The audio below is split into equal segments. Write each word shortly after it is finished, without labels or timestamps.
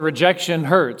Rejection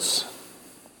hurts.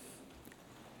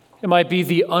 It might be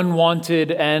the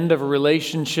unwanted end of a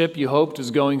relationship you hoped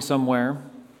was going somewhere.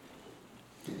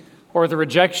 Or the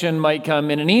rejection might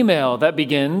come in an email that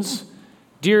begins,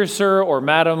 "Dear sir or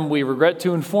madam, we regret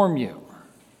to inform you."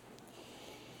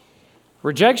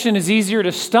 Rejection is easier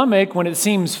to stomach when it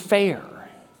seems fair.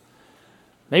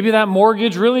 Maybe that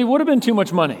mortgage really would have been too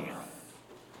much money.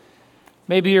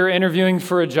 Maybe you're interviewing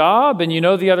for a job and you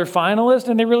know the other finalists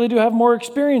and they really do have more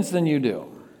experience than you do.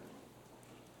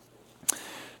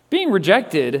 Being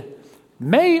rejected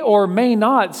may or may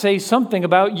not say something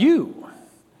about you.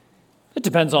 It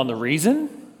depends on the reason,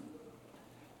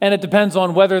 and it depends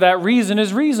on whether that reason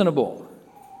is reasonable.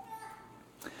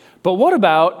 But what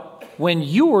about when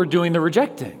you're doing the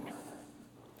rejecting?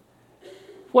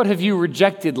 What have you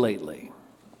rejected lately?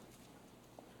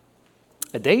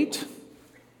 A date?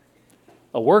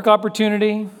 A work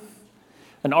opportunity?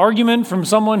 An argument from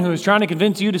someone who is trying to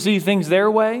convince you to see things their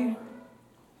way?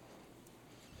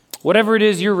 Whatever it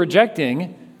is you're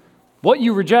rejecting, what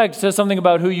you reject says something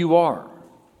about who you are.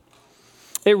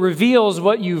 It reveals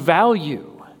what you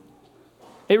value.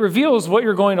 It reveals what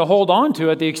you're going to hold on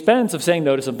to at the expense of saying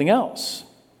no to something else.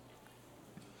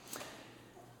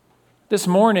 This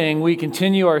morning, we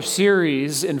continue our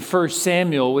series in 1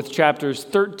 Samuel with chapters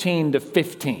 13 to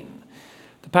 15.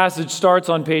 The passage starts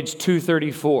on page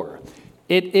 234.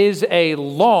 It is a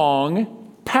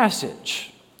long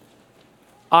passage.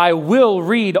 I will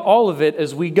read all of it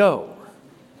as we go.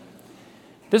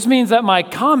 This means that my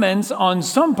comments on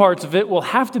some parts of it will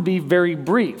have to be very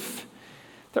brief.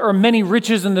 There are many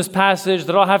riches in this passage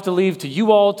that I'll have to leave to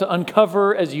you all to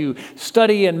uncover as you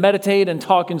study and meditate and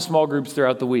talk in small groups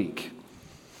throughout the week.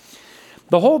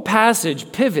 The whole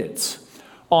passage pivots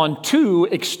on two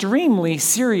extremely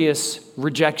serious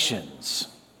rejections.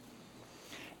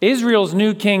 Israel's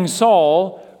new king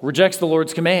Saul rejects the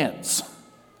Lord's commands.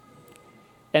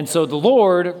 And so the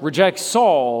Lord rejects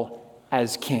Saul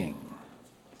as king.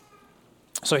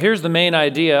 So here's the main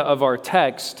idea of our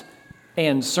text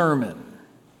and sermon.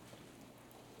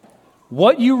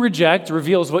 What you reject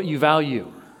reveals what you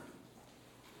value.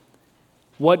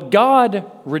 What God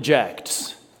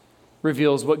rejects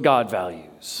reveals what God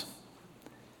values.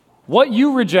 What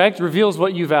you reject reveals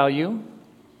what you value.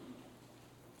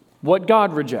 What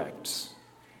God rejects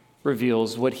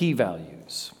reveals what he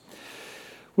values.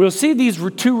 We'll see these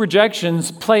two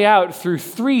rejections play out through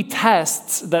three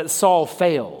tests that Saul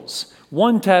fails.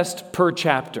 One test per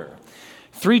chapter.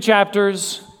 3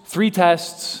 chapters, 3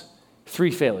 tests,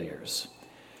 3 failures.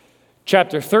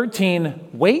 Chapter 13,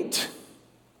 wait.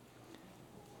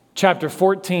 Chapter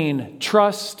 14,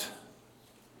 trust.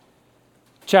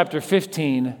 Chapter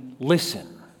 15,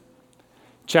 listen.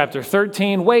 Chapter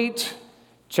 13, wait.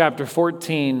 Chapter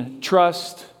 14,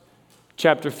 trust.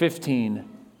 Chapter 15,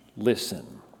 listen.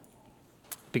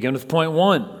 Begin with point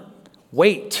 1,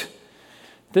 wait.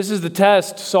 This is the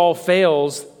test Saul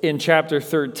fails in chapter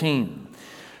 13.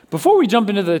 Before we jump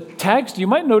into the text, you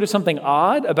might notice something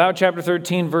odd about chapter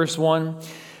 13, verse 1.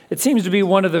 It seems to be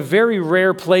one of the very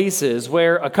rare places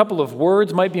where a couple of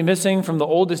words might be missing from the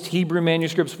oldest Hebrew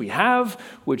manuscripts we have,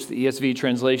 which the ESV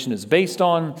translation is based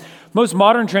on. Most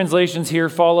modern translations here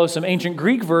follow some ancient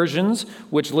Greek versions,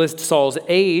 which list Saul's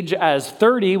age as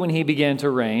 30 when he began to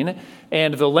reign,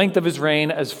 and the length of his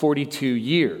reign as 42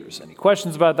 years. Any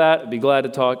questions about that? I'd be glad to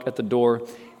talk at the door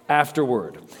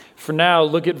afterward. For now,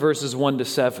 look at verses 1 to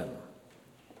 7.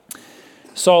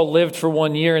 Saul lived for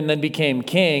 1 year and then became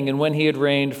king, and when he had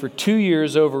reigned for 2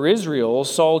 years over Israel,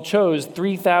 Saul chose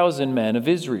 3,000 men of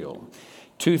Israel.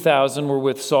 2,000 were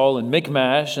with Saul in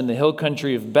Michmash and the hill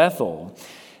country of Bethel,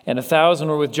 and 1,000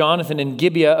 were with Jonathan in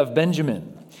Gibeah of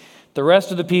Benjamin. The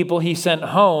rest of the people he sent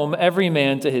home, every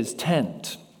man to his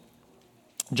tent.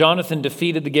 Jonathan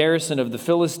defeated the garrison of the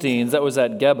Philistines that was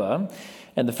at Geba,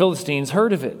 and the Philistines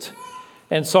heard of it.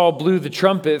 And Saul blew the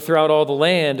trumpet throughout all the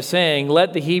land, saying,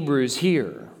 "Let the Hebrews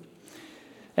hear."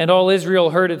 And all Israel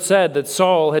heard it said that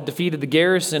Saul had defeated the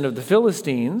garrison of the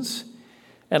Philistines,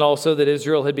 and also that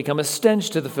Israel had become a stench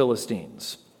to the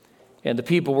Philistines. And the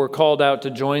people were called out to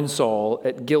join Saul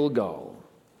at Gilgal.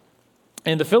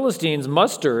 And the Philistines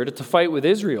mustered to fight with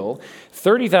Israel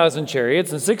 30,000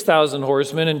 chariots and 6,000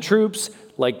 horsemen and troops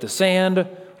like the sand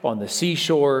on the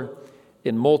seashore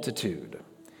in multitude.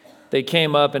 They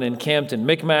came up and encamped in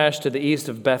Michmash to the east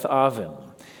of Beth-aven.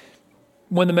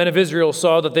 When the men of Israel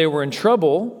saw that they were in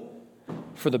trouble,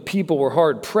 for the people were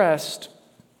hard pressed,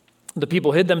 the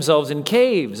people hid themselves in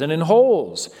caves and in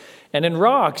holes and in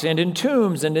rocks and in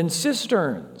tombs and in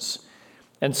cisterns.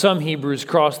 And some Hebrews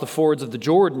crossed the fords of the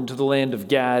Jordan to the land of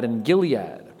Gad and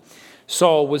Gilead.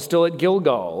 Saul was still at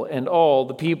Gilgal, and all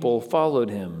the people followed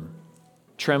him,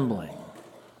 trembling.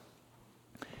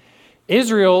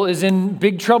 Israel is in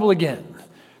big trouble again.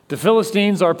 The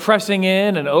Philistines are pressing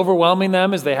in and overwhelming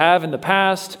them as they have in the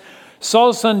past.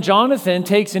 Saul's son Jonathan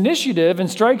takes initiative and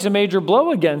strikes a major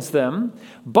blow against them,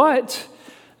 but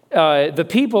the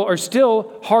people are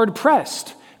still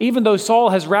hard-pressed. Even though Saul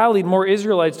has rallied more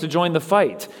Israelites to join the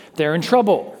fight, they're in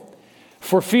trouble.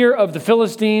 For fear of the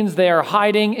Philistines, they are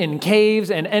hiding in caves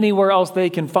and anywhere else they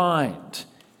can find.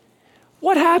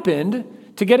 What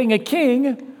happened to getting a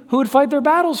king who would fight their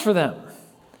battles for them?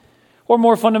 Or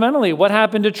more fundamentally, what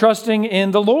happened to trusting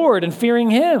in the Lord and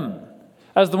fearing him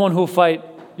as the one who will fight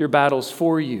your battles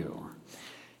for you?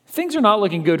 Things are not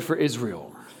looking good for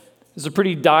Israel. It's a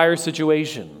pretty dire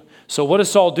situation. So what does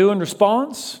Saul do in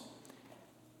response?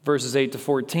 Verses 8 to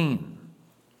 14.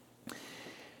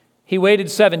 He waited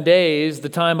 7 days, the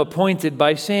time appointed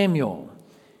by Samuel.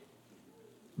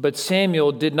 But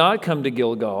Samuel did not come to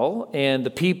Gilgal, and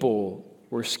the people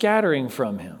were scattering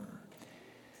from him.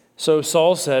 So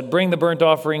Saul said, "Bring the burnt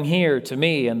offering here to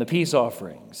me and the peace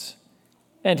offerings."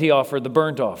 And he offered the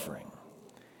burnt offering.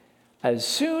 As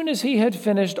soon as he had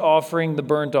finished offering the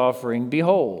burnt offering,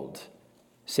 behold,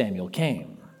 Samuel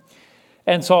came.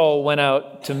 And Saul went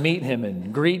out to meet him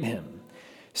and greet him.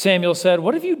 Samuel said,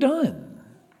 "What have you done?"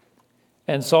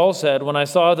 And Saul said, "When I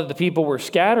saw that the people were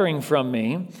scattering from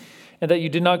me, and that you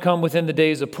did not come within the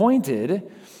days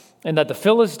appointed, and that the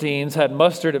Philistines had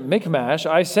mustered at Michmash,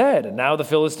 I said, now the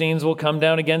Philistines will come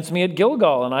down against me at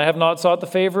Gilgal, and I have not sought the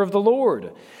favor of the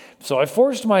Lord. So I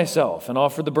forced myself and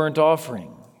offered the burnt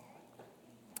offering."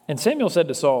 And Samuel said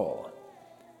to Saul,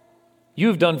 "You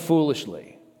have done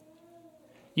foolishly.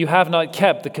 You have not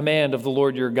kept the command of the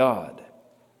Lord your God,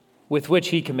 with which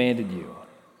he commanded you.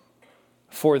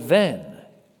 For then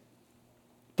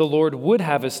the Lord would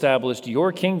have established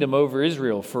your kingdom over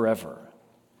Israel forever.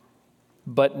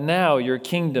 But now your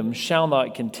kingdom shall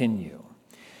not continue.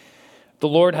 The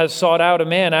Lord has sought out a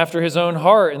man after his own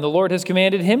heart, and the Lord has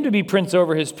commanded him to be prince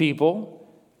over his people,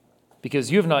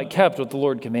 because you have not kept what the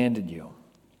Lord commanded you."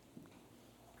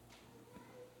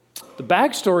 The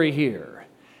backstory here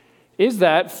is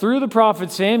that through the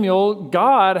prophet Samuel,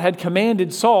 God had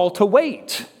commanded Saul to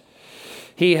wait.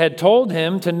 He had told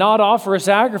him to not offer a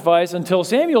sacrifice until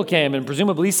Samuel came, and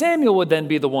presumably Samuel would then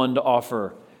be the one to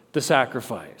offer the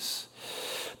sacrifice.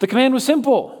 The command was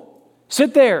simple: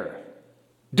 sit there,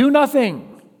 do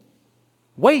nothing,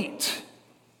 wait.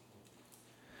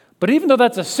 But even though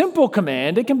that's a simple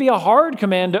command, it can be a hard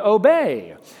command to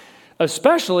obey,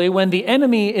 especially when the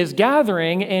enemy is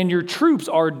gathering and your troops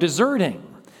are deserting.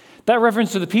 That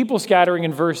reference to the people scattering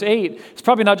in verse 8 is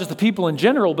probably not just the people in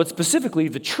general, but specifically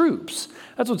the troops.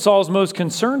 That's what Saul's most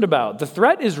concerned about. The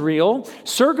threat is real,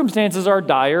 circumstances are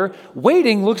dire,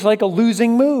 waiting looks like a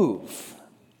losing move.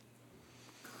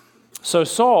 So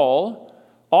Saul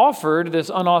offered this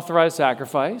unauthorized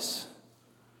sacrifice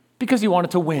because he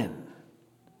wanted to win,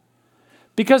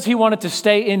 because he wanted to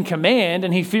stay in command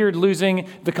and he feared losing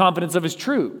the confidence of his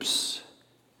troops.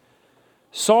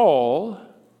 Saul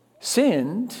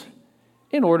sinned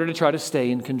in order to try to stay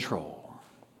in control.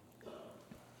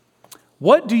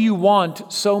 What do you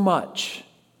want so much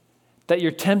that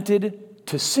you're tempted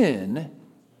to sin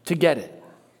to get it?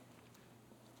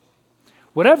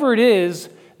 Whatever it is,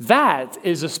 that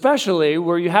is especially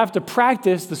where you have to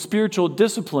practice the spiritual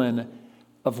discipline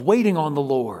of waiting on the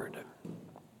Lord.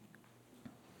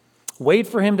 Wait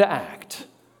for him to act.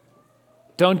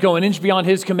 Don't go an inch beyond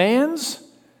his commands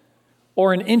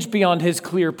or an inch beyond his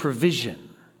clear provision.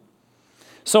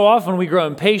 So often we grow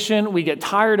impatient, we get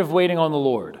tired of waiting on the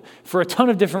Lord for a ton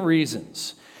of different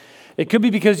reasons. It could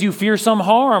be because you fear some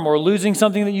harm or losing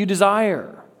something that you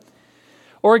desire.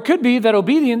 Or it could be that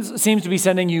obedience seems to be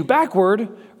sending you backward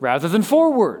rather than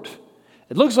forward.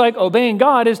 It looks like obeying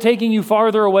God is taking you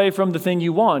farther away from the thing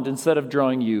you want instead of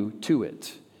drawing you to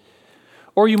it.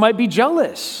 Or you might be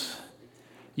jealous.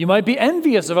 You might be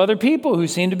envious of other people who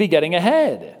seem to be getting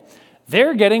ahead.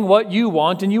 They're getting what you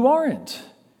want and you aren't.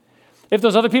 If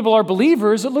those other people are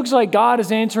believers, it looks like God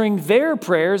is answering their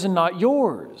prayers and not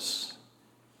yours.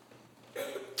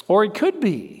 Or it could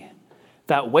be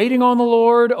that waiting on the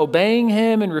Lord, obeying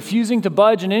him, and refusing to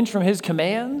budge an inch from his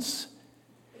commands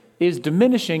is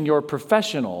diminishing your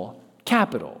professional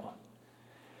capital.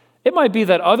 It might be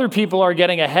that other people are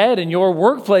getting ahead in your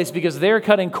workplace because they're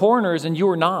cutting corners and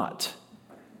you're not.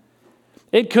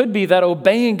 It could be that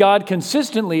obeying God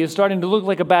consistently is starting to look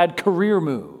like a bad career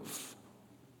move.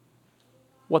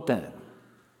 What then?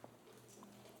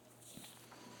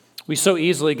 We so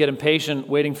easily get impatient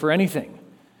waiting for anything.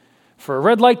 For a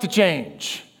red light to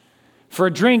change, for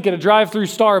a drink at a drive-through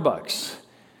Starbucks.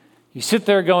 You sit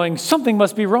there going, something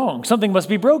must be wrong. Something must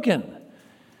be broken.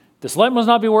 This light must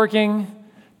not be working.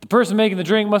 The person making the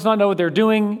drink must not know what they're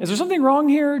doing. Is there something wrong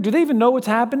here? Do they even know what's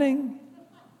happening?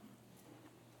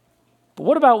 But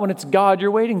what about when it's God you're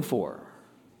waiting for?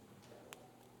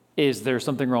 Is there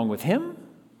something wrong with him?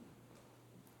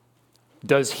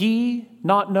 Does he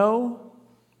not know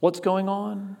what's going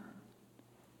on?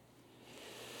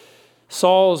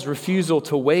 Saul's refusal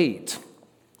to wait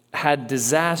had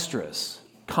disastrous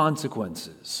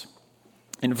consequences.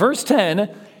 In verse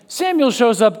 10, Samuel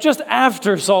shows up just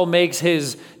after Saul makes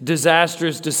his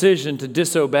disastrous decision to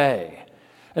disobey.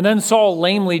 And then Saul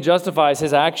lamely justifies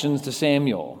his actions to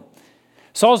Samuel.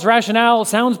 Saul's rationale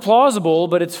sounds plausible,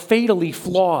 but it's fatally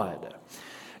flawed.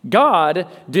 God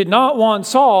did not want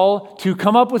Saul to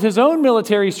come up with his own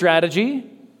military strategy,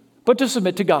 but to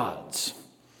submit to God's.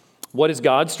 What is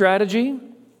God's strategy?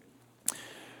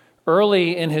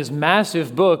 Early in his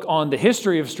massive book on the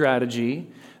history of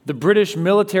strategy, the British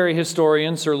military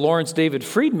historian Sir Lawrence David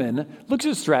Friedman looks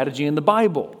at strategy in the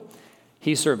Bible.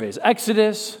 He surveys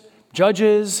Exodus,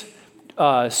 Judges,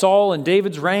 Saul and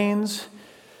David's reigns,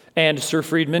 and Sir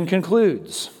Friedman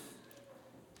concludes,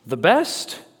 the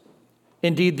best,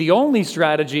 indeed the only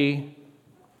strategy,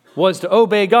 was to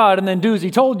obey God and then do as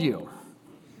he told you.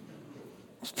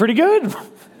 It's pretty good.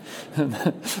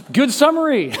 Good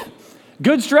summary.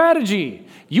 Good strategy.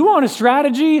 You want a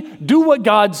strategy? Do what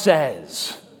God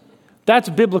says. That's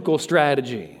biblical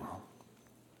strategy.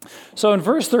 So in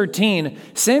verse 13,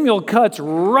 Samuel cuts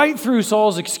right through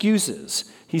Saul's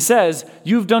excuses. He says,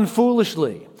 you've done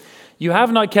foolishly. You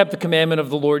have not kept the commandment of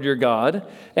the Lord your God.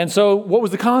 And so what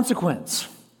was the consequence?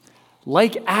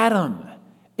 Like Adam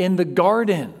in the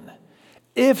garden,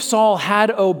 if Saul had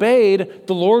obeyed,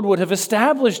 the Lord would have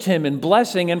established him in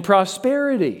blessing and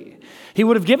prosperity. He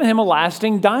would have given him a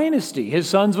lasting dynasty. His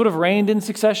sons would have reigned in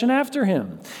succession after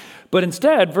him. But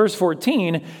instead, verse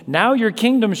 14, now your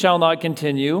kingdom shall not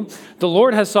continue. The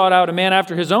Lord has sought out a man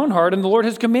after his own heart, and the Lord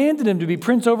has commanded him to be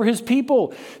prince over his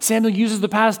people. Samuel uses the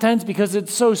past tense because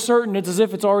it's so certain, it's as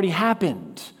if it's already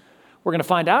happened. We're going to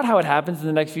find out how it happens in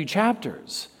the next few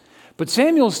chapters. But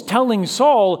Samuel's telling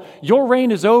Saul, your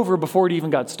reign is over before it even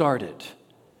got started.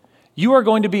 You are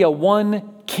going to be a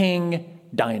one-king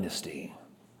dynasty.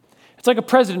 It's like a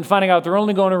president finding out they're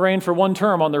only going to reign for one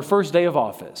term on their first day of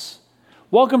office.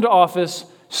 Welcome to office.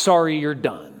 Sorry, you're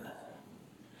done.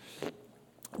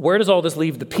 Where does all this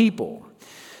leave the people?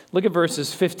 Look at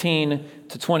verses 15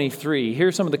 to 23. Here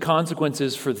are some of the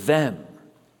consequences for them.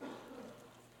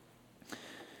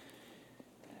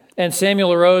 And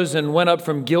Samuel arose and went up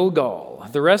from Gilgal.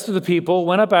 The rest of the people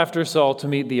went up after Saul to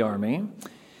meet the army.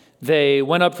 They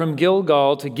went up from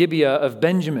Gilgal to Gibeah of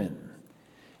Benjamin.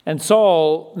 And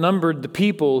Saul numbered the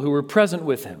people who were present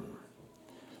with him,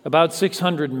 about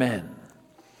 600 men.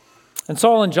 And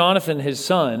Saul and Jonathan, his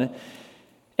son,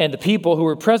 and the people who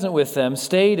were present with them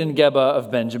stayed in Geba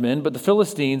of Benjamin, but the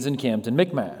Philistines encamped in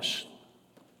Michmash.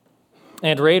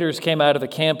 And raiders came out of the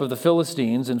camp of the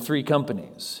Philistines in 3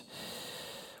 companies.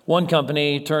 One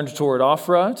company turned toward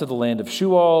Ophrah to the land of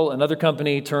Shual, another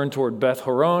company turned toward Beth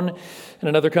Horon, and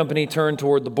another company turned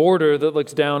toward the border that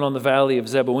looks down on the valley of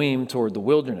Zeboim toward the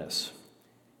wilderness.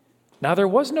 Now there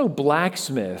was no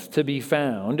blacksmith to be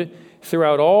found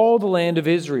throughout all the land of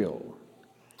Israel,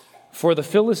 for the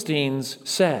Philistines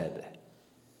said,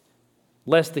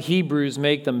 lest the Hebrews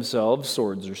make themselves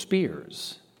swords or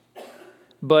spears.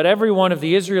 But every one of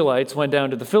the Israelites went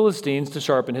down to the Philistines to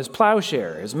sharpen his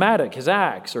plowshare, his mattock, his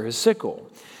axe, or his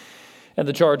sickle. And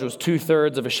the charge was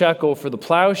 2/3 of a shekel for the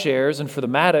plowshares and for the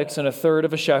mattocks, and 1/3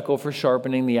 of a shekel for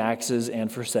sharpening the axes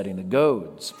and for setting the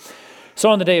goads. So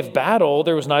on the day of battle,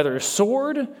 there was neither a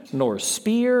sword nor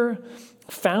spear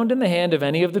found in the hand of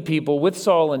any of the people with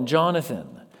Saul and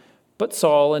Jonathan. But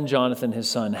Saul and Jonathan his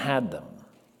son had them.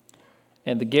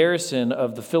 And the garrison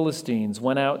of the Philistines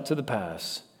went out to the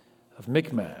pass of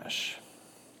Michmash.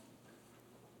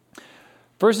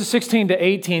 Verses 16 to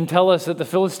 18 tell us that the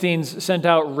Philistines sent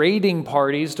out raiding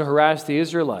parties to harass the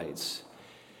Israelites.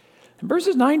 And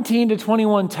verses 19 to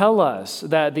 21 tell us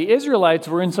that the Israelites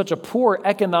were in such a poor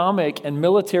economic and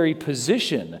military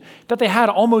position that they had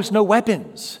almost no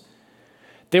weapons.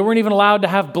 They weren't even allowed to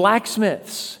have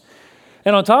blacksmiths.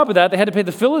 And on top of that, they had to pay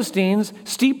the Philistines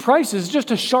steep prices just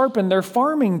to sharpen their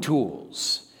farming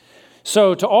tools.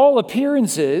 So to all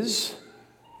appearances,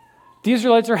 the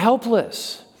Israelites are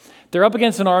helpless. They're up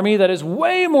against an army that is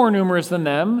way more numerous than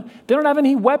them. They don't have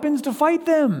any weapons to fight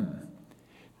them.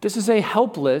 This is a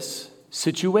helpless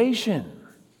situation.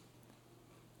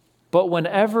 But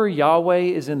whenever Yahweh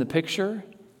is in the picture,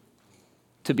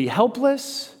 to be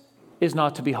helpless is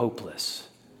not to be hopeless.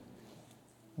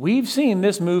 We've seen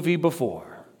this movie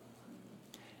before.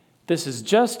 This is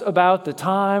just about the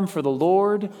time for the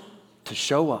Lord to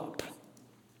show up,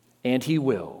 and he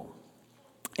will.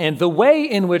 And the way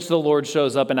in which the Lord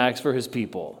shows up and acts for his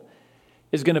people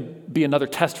is going to be another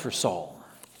test for Saul.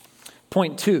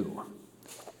 Point 2,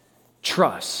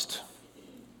 trust.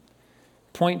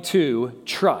 Point 2,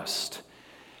 trust.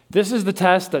 This is the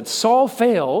test that Saul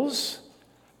fails,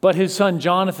 but his son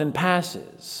Jonathan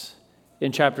passes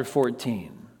in chapter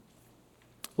 14.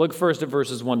 Look first at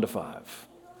verses 1 to 5.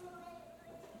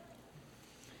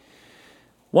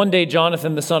 One day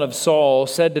Jonathan, the son of Saul,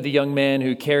 said to the young man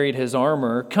who carried his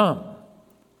armor, "Come,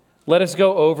 let us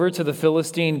go over to the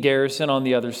Philistine garrison on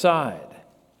the other side."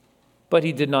 But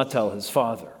he did not tell his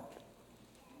father.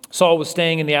 Saul was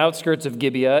staying in the outskirts of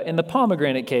Gibeah in the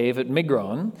pomegranate cave at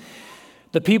Migron.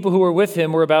 The people who were with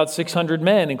him were about 600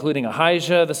 men, including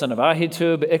Ahijah, the son of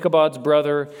Ahitub, Ichabod's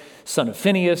brother, son of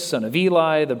Phinehas, son of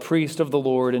Eli, the priest of the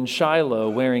Lord, in Shiloh,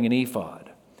 wearing an ephod.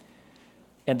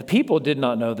 And the people did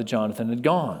not know that Jonathan had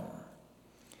gone.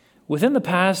 Within the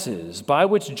passes by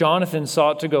which Jonathan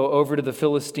sought to go over to the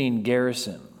Philistine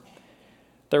garrison,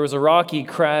 there was a rocky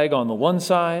crag on the one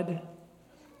side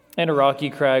and a rocky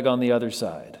crag on the other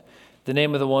side. The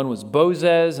name of the one was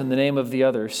Bozez, and the name of the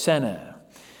other Seneh.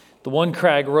 The one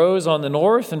crag rose on the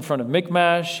north in front of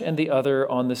Michmash, and the other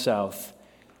on the south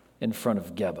in front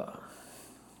of Geba.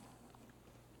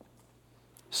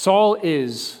 Saul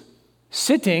is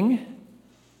sitting,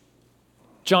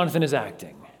 Jonathan is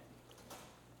acting.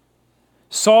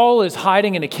 Saul is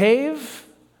hiding in a cave.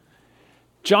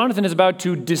 Jonathan is about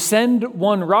to descend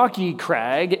one rocky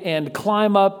crag and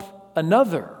climb up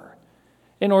another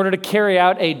in order to carry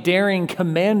out a daring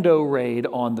commando raid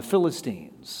on the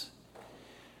Philistines.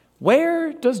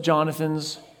 Where does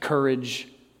Jonathan's courage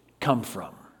come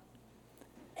from?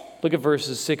 Look at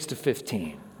verses 6 to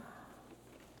 15.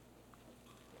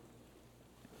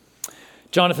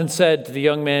 Jonathan said to the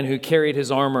young man who carried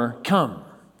his armor, "Come,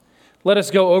 let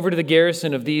us go over to the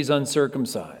garrison of these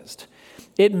uncircumcised.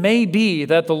 It may be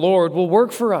that the Lord will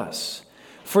work for us,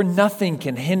 for nothing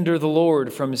can hinder the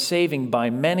Lord from saving by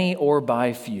many or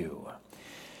by few."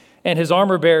 And his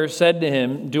armor-bearer said to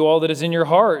him, "Do all that is in your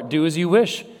heart, do as you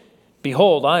wish.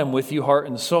 Behold, I am with you heart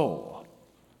and soul."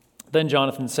 Then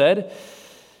Jonathan said,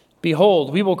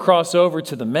 "Behold, we will cross over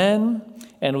to the men,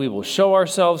 and we will show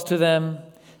ourselves to them.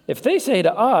 If they say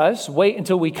to us, 'Wait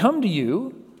until we come to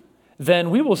you,' then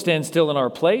we will stand still in our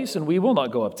place, and we will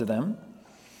not go up to them.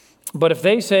 But if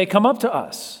they say, 'Come up to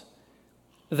us,'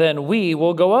 then we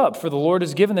will go up, for the Lord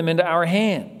has given them into our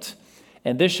hand,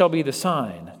 and this shall be the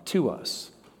sign to us."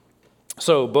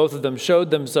 So both of them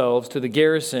showed themselves to the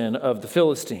garrison of the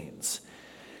Philistines.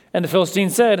 And the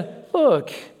Philistines said,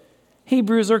 "Look,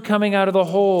 Hebrews are coming out of the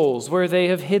holes where they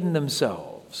have hidden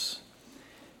themselves."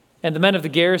 And the men of the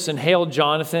garrison hailed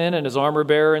Jonathan and his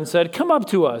armor-bearer and said, "Come up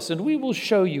to us, and we will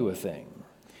show you a thing."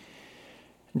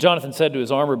 And Jonathan said to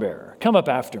his armor-bearer, "Come up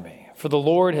after me, for the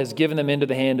Lord has given them into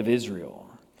the hand of Israel."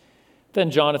 Then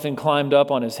Jonathan climbed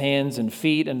up on his hands and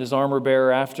feet, and his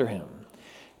armor-bearer after him.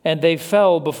 And they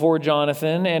fell before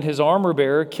Jonathan, and his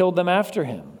armor-bearer killed them after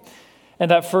him.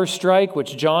 And that first strike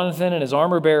which Jonathan and his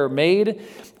armor-bearer made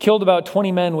killed about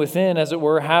 20 men within, as it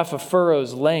were, half a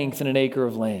furrow's length in an acre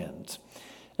of land.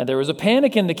 And there was a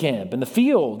panic in the camp, in the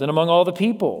field, and among all the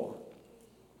people.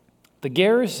 The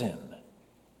garrison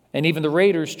and even the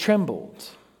raiders trembled.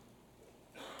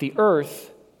 The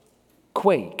earth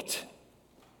quaked,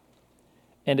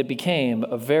 and it became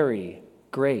a very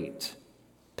great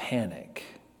panic.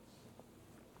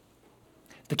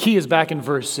 The key is back in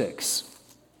verse 6.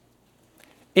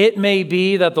 It may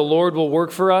be that the Lord will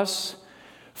work for us,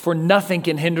 for nothing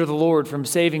can hinder the Lord from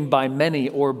saving by many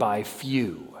or by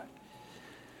few.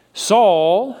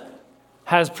 Saul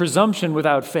has presumption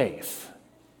without faith.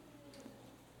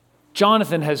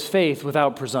 Jonathan has faith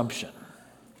without presumption.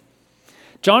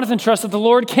 Jonathan trusts that the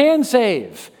Lord can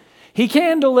save. He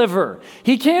can deliver.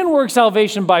 He can work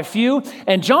salvation by few.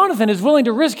 And Jonathan is willing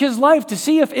to risk his life to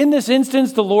see if in this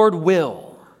instance the Lord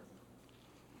will.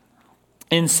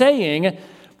 In saying,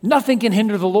 "Nothing can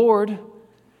hinder the Lord,"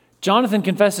 Jonathan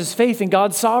confesses faith in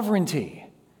God's sovereignty.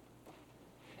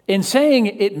 In saying,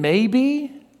 "It may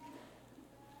be,"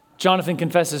 Jonathan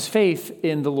confesses faith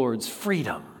in the Lord's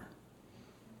freedom.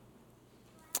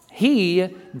 He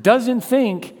doesn't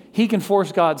think he can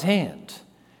force God's hand.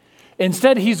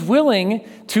 Instead, he's willing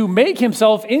to make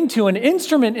himself into an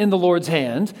instrument in the Lord's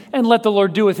hand and let the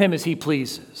Lord do with him as he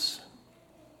pleases.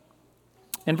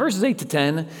 In verses 8 to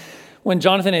 10, when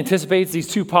Jonathan anticipates these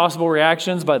two possible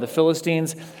reactions by the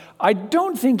Philistines, I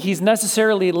don't think he's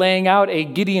necessarily laying out a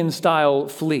Gideon-style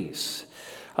fleece.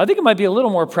 I think it might be a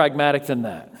little more pragmatic than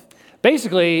that.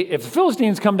 Basically, if the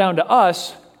Philistines come down to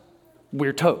us,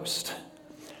 we're toast.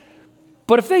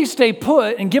 But if they stay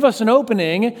put and give us an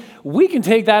opening, we can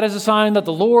take that as a sign that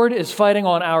the Lord is fighting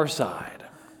on our side.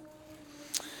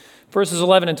 Verses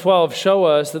 11 and 12 show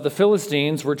us that the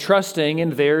Philistines were trusting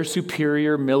in their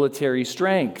superior military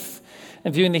strength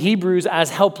and viewing the Hebrews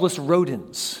as helpless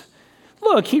rodents.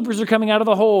 Look, Hebrews are coming out of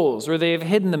the holes where they have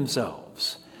hidden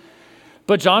themselves.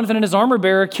 But Jonathan and his armor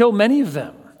bearer kill many of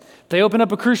them. They open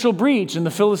up a crucial breach in the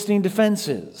Philistine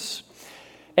defenses.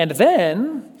 And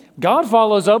then God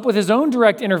follows up with his own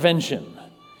direct intervention,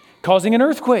 causing an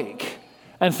earthquake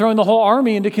and throwing the whole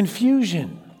army into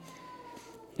confusion.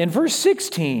 In verse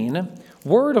 16,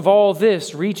 word of all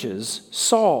this reaches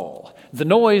Saul. The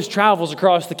noise travels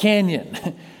across the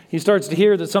canyon. He starts to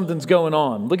hear that something's going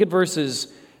on. Look at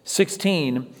verses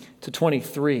 16 to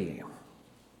 23.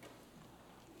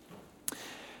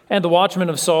 And the watchmen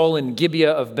of Saul in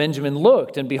Gibeah of Benjamin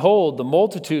looked, and behold, the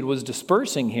multitude was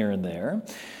dispersing here and there.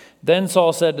 Then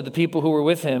Saul said to the people who were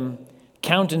with him,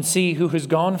 "Count and see who has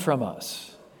gone from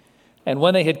us." And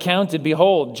when they had counted,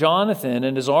 behold, Jonathan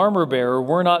and his armor bearer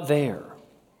were not there.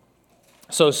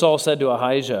 So Saul said to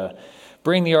Ahijah,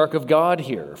 "Bring the ark of God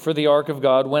here," for the ark of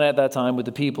God went at that time with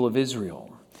the people of Israel.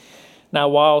 Now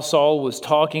while Saul was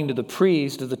talking to the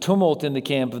priest, the tumult in the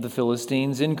camp of the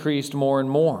Philistines increased more and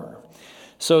more.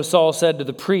 So Saul said to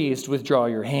the priest, "Withdraw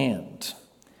your hand."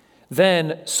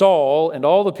 Then Saul and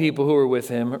all the people who were with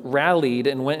him rallied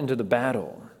and went into the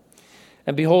battle.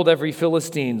 And behold, every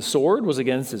Philistine's sword was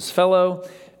against his fellow,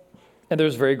 and there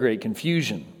was very great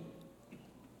confusion.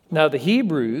 Now the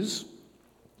Hebrews,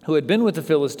 who had been with the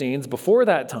Philistines before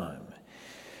that time,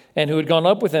 and who had gone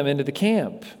up with them into the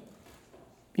camp,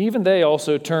 even they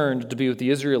also turned to be with the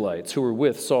Israelites who were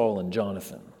with Saul and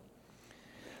Jonathan.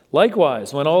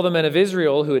 Likewise, when all the men of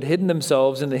Israel who had hidden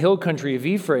themselves in the hill country of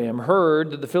Ephraim heard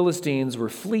that the Philistines were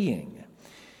fleeing,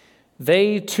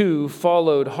 they too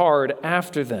followed hard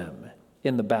after them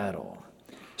in the battle.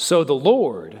 So the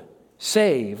Lord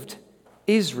saved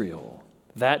Israel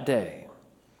that day,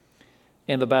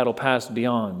 and the battle passed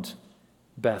beyond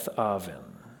Beth Aven.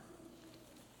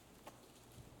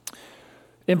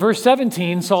 In verse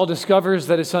 17, Saul discovers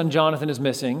that his son Jonathan is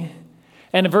missing.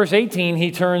 And in verse 18, he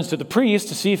turns to the priest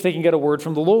to see if they can get a word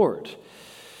from the Lord.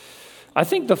 I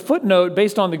think the footnote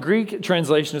based on the Greek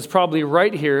translation is probably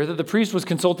right here, that the priest was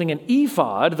consulting an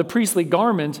ephod, the priestly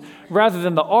garment, rather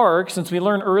than the ark, since we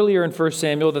learned earlier in 1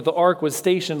 Samuel that the ark was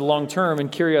stationed long-term in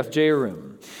Kiriath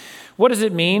Jearim. What does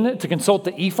it mean to consult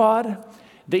the ephod?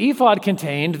 The ephod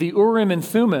contained the Urim and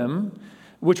Thummim,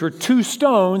 which were two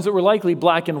stones that were likely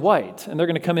black and white, and they're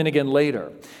going to come in again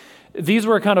later. These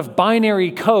were a kind of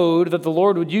binary code that the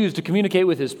Lord would use to communicate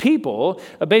with his people,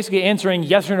 basically answering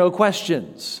yes or no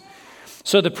questions.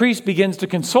 So the priest begins to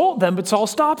consult them, but Saul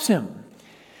stops him.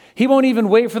 He won't even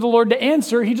wait for the Lord to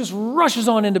answer. He just rushes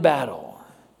on into battle.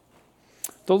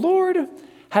 The Lord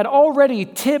had already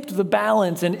tipped the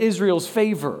balance in Israel's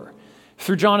favor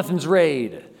through Jonathan's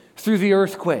raid, through the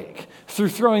earthquake, through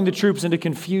throwing the troops into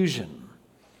confusion.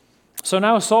 So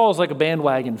now Saul's like a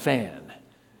bandwagon fan.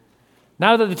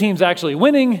 Now that the team's actually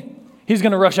winning, he's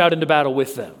going to rush out into battle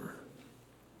with them.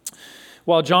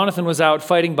 While Jonathan was out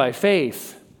fighting by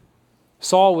faith,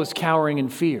 Saul was cowering in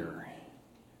fear.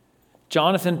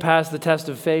 Jonathan passed the test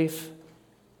of faith.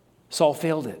 Saul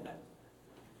failed it.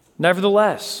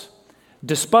 Nevertheless,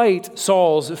 despite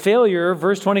Saul's failure,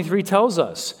 verse 23 tells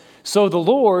us, so the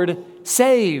Lord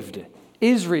saved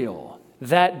Israel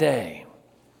that day.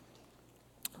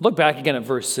 Look back again at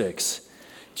verse 6.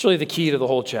 It's really the key to the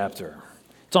whole chapter.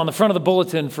 It's on the front of the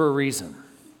bulletin for a reason.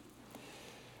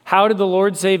 How did the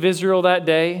Lord save Israel that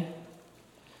day?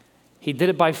 He did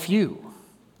it by few.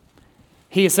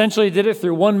 He essentially did it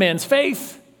through one man's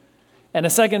faith and a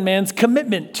second man's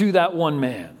commitment to that one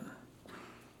man.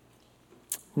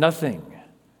 Nothing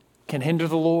can hinder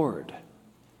the Lord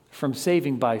from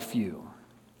saving by few.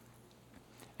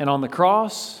 And on the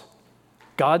cross,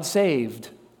 God saved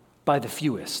by the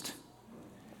fewest.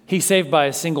 He saved by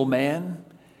a single man,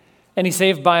 and he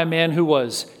saved by a man who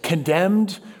was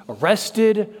condemned,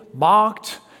 arrested,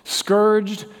 mocked,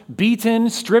 scourged, beaten,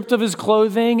 stripped of his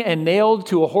clothing, and nailed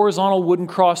to a horizontal wooden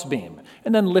crossbeam,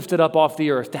 and then lifted up off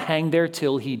the earth to hang there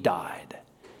till he died.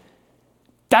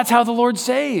 That's how the Lord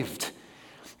saved.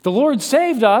 The Lord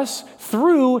saved us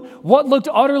through what looked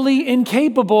utterly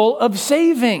incapable of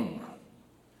saving.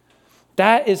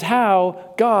 That is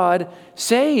how God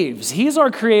saves. He's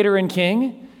our creator and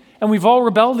king, and we've all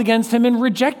rebelled against him and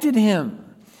rejected him.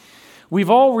 We've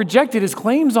all rejected his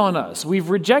claims on us. We've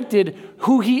rejected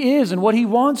who he is and what he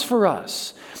wants for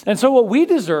us. And so what we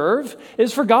deserve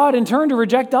is for God in turn to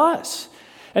reject us.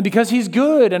 And because he's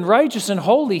good and righteous and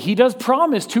holy, he does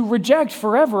promise to reject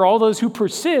forever all those who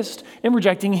persist in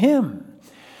rejecting him.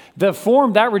 The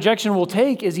form that rejection will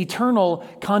take is eternal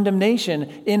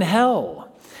condemnation in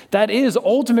hell. That is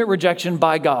ultimate rejection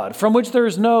by God, from which there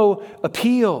is no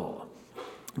appeal.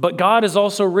 But God is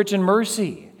also rich in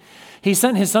mercy. He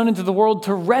sent his Son into the world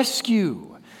to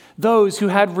rescue those who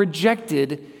had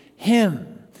rejected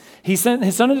him. He sent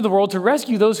his Son into the world to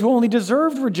rescue those who only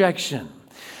deserved rejection.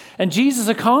 And Jesus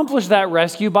accomplished that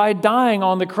rescue by dying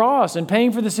on the cross and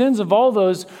paying for the sins of all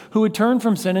those who would turn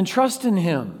from sin and trust in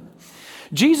him.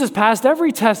 Jesus passed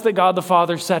every test that God the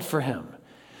Father set for him.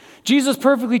 Jesus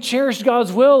perfectly cherished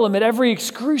God's will amid every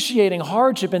excruciating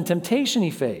hardship and temptation he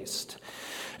faced.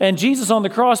 And Jesus on the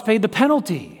cross paid the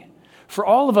penalty for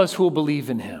all of us who will believe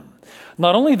in him.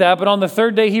 Not only that, but on the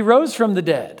third day he rose from the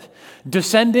dead,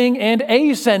 descending and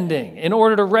ascending in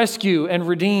order to rescue and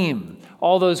redeem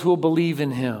all those who will believe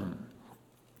in him.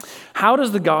 How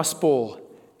does the gospel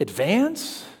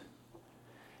advance?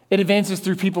 It advances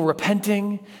through people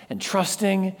repenting and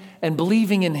trusting and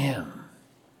believing in him.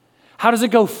 How does it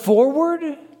go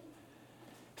forward?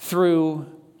 Through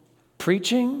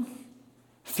preaching,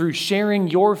 through sharing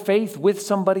your faith with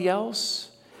somebody else,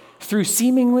 through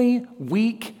seemingly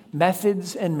weak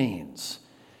methods and means,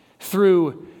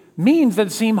 through means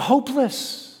that seem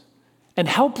hopeless and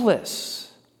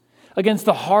helpless, against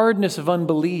the hardness of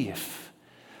unbelief,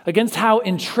 against how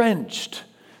entrenched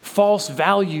false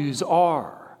values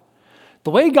are. The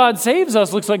way God saves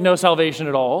us looks like no salvation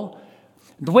at all.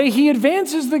 The way he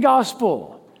advances the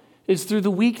gospel is through the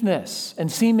weakness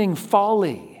and seeming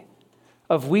folly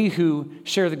of we who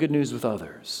share the good news with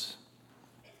others.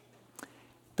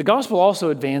 The gospel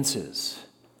also advances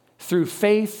through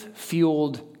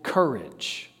faith-fueled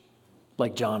courage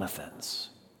like Jonathan's.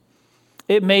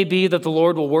 It may be that the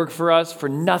Lord will work for us, for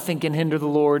nothing can hinder the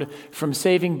Lord from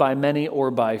saving by many or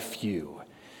by few.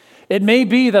 It may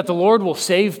be that the Lord will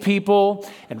save people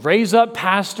and raise up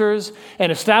pastors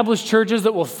and establish churches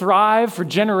that will thrive for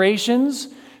generations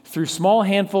through small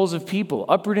handfuls of people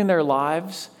uprooting their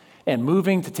lives and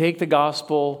moving to take the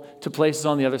gospel to places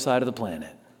on the other side of the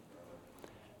planet.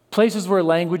 Places where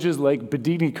languages like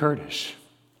Bedini Kurdish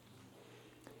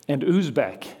and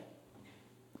Uzbek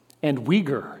and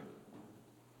Uyghur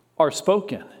are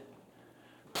spoken.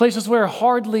 Places where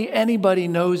hardly anybody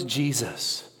knows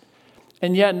Jesus,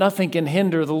 and yet nothing can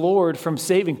hinder the Lord from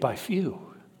saving by few.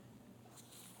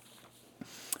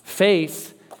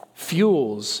 Faith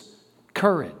fuels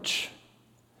courage.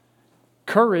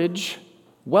 Courage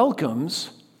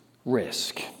welcomes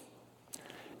risk.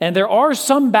 And there are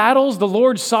some battles the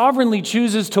Lord sovereignly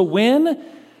chooses to win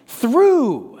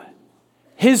through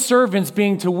his servants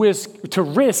being to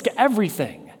risk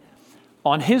everything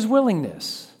on his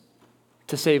willingness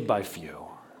to save by few.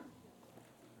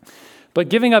 But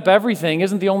giving up everything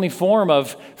isn't the only form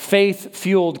of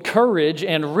faith-fueled courage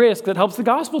and risk that helps the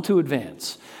gospel to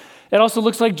advance. It also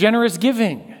looks like generous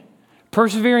giving,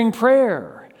 persevering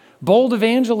prayer, bold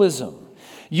evangelism,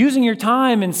 using your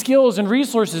time and skills and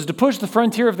resources to push the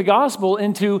frontier of the gospel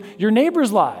into your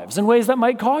neighbors' lives in ways that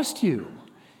might cost you.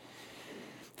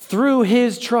 Through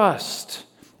his trust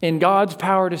in God's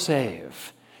power to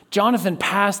save, Jonathan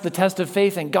passed the test of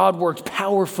faith and God worked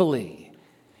powerfully.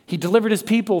 He delivered his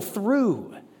people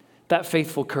through that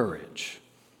faithful courage.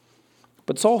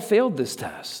 But Saul failed this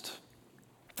test.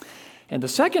 And the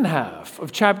second half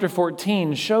of chapter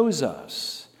 14 shows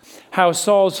us how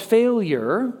Saul's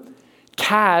failure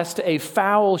cast a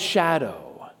foul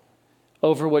shadow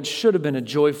over what should have been a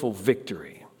joyful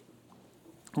victory.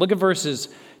 Look at verses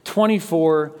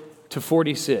 24 to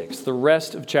 46, the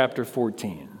rest of chapter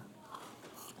 14.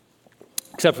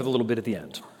 Except for the little bit at the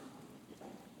end.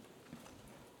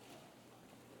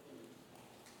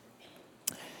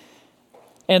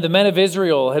 And the men of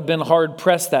Israel had been hard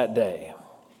pressed that day.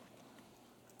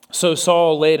 So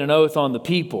Saul laid an oath on the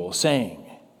people, saying,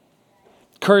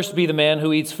 "Cursed be the man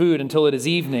who eats food until it is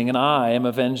evening, and I am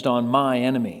avenged on my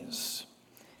enemies."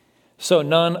 So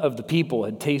none of the people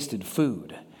had tasted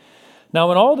food. Now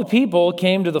when all the people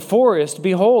came to the forest,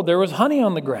 behold, there was honey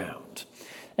on the ground.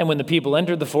 And when the people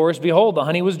entered the forest, behold, the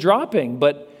honey was dropping,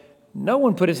 but no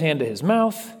one put his hand to his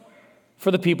mouth, for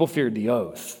the people feared the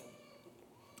oath.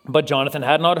 But Jonathan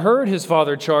had not heard his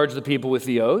father charge the people with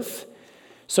the oath.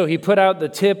 So he put out the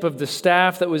tip of the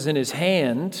staff that was in his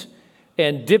hand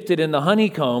and dipped it in the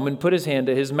honeycomb and put his hand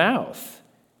to his mouth,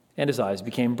 and his eyes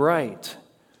became bright.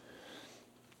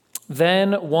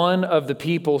 Then one of the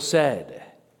people said,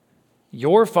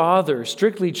 Your father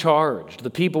strictly charged the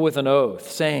people with an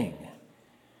oath, saying,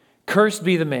 'Cursed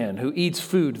be the man who eats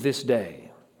food this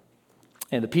day.'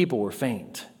 And the people were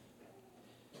faint.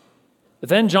 But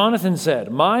then Jonathan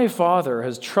said, 'My father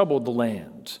has troubled the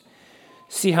land.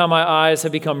 See how my eyes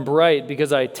have become bright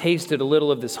because I tasted a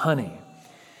little of this honey.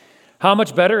 How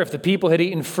much better if the people had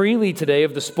eaten freely today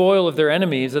of the spoil of their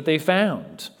enemies that they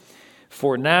found.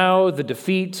 For now the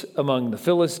defeat among the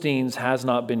Philistines has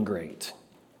not been great.'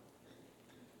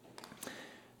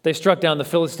 They struck down the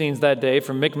Philistines that day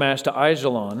from Michmash to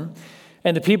Aijalon,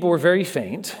 and the people were very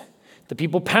faint. The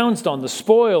people pounced on the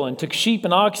spoil and took sheep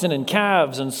and oxen and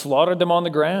calves and slaughtered them on the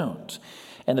ground,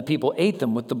 and the people ate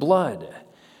them with the blood.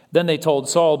 Then they told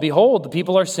Saul, 'Behold, the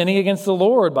people are sinning against the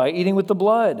Lord by eating with the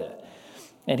blood.'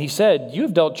 And he said, 'You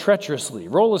have dealt treacherously.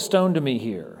 Roll a stone to me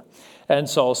here.' And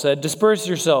Saul said, 'Disperse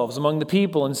yourselves among the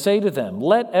people and say to them,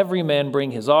 let every man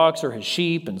bring his ox or his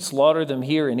sheep and slaughter them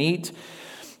here and eat.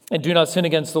 And do not sin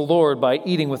against the Lord by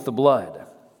eating with the blood.'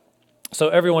 So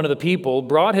every one of the people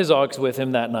brought his ox with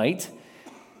him that night,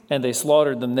 and they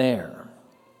slaughtered them there.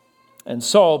 And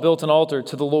Saul built an altar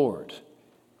to the Lord.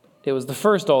 It was the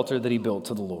first altar that he built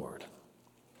to the Lord.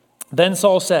 Then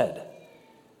Saul said,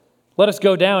 'Let us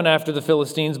go down after the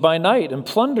Philistines by night and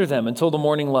plunder them until the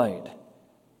morning light.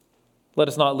 Let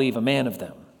us not leave a man of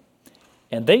them.'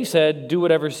 And they said, 'Do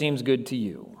whatever seems good to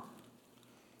you.'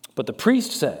 But the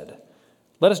priest said,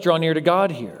 'Let us draw near to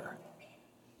God here.'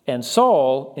 And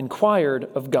Saul inquired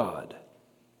of God,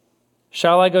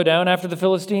 'Shall I go down after the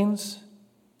Philistines?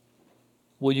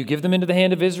 Will you give them into the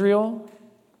hand of Israel?'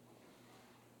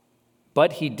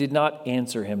 But he did not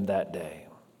answer him that day.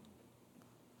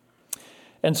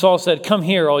 And Saul said, 'Come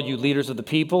here, all you leaders of the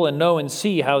people, and know and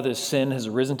see how this sin has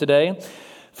arisen today.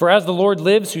 For as the Lord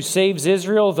lives, who saves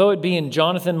Israel, though it be in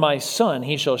Jonathan my son,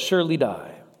 he shall surely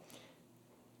die.'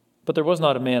 But there was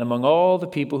not a man among all the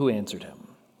people who answered him.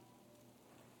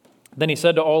 Then he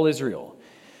said to all Israel,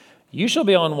 'You shall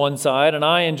be on one side, and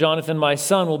I and Jonathan my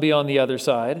son will be on the other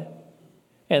side.'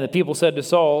 And the people said to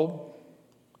Saul,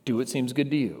 'Do what seems good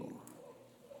to you.'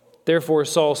 Therefore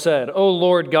Saul said, 'O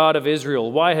Lord God of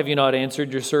Israel, why have you not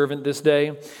answered your servant this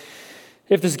day?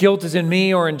 If this guilt is in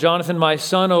me or in Jonathan my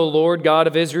son, O Lord God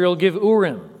of Israel, give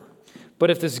Urim. But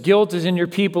if this guilt is in your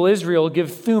people Israel,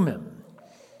 give Thummim.'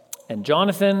 And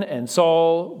Jonathan and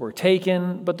Saul were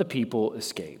taken, but the people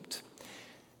escaped.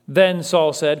 Then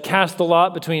Saul said, 'Cast the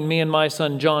lot between me and my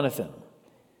son Jonathan.'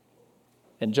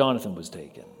 And Jonathan was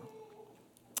taken.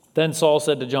 Then Saul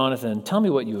said to Jonathan, 'Tell me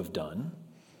what you have done.'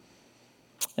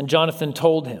 And Jonathan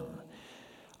told him,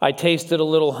 'I tasted a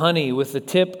little honey with the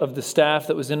tip of the staff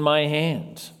that was in my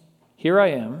hand. Here I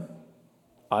am.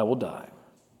 I will die.'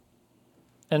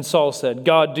 And Saul said,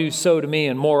 'God do so to me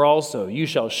and more also. You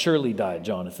shall surely die,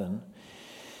 Jonathan.'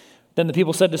 Then the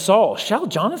people said to Saul, 'Shall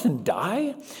Jonathan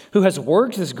die, who has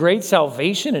worked this great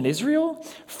salvation in Israel?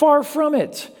 Far from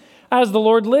it. As the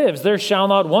Lord lives, there shall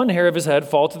not one hair of his head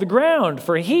fall to the ground,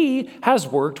 for he has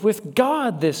worked with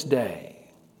God this day.'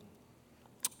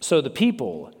 So the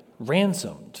people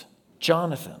ransomed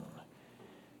Jonathan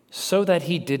so that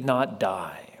he did not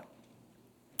die.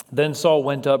 Then Saul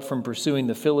went up from pursuing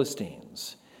the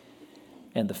Philistines,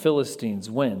 and the Philistines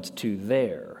went to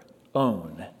their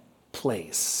own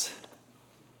place."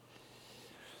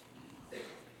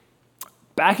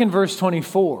 Back in verse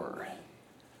 24,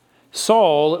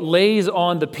 Saul lays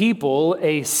on the people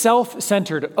a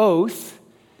self-centered oath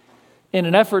in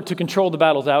an effort to control the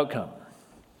battle's outcome.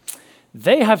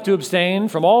 They have to abstain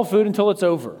from all food until it's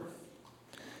over.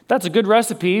 That's a good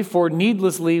recipe for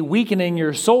needlessly weakening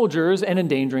your soldiers and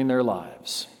endangering their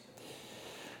lives.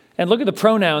 And look at the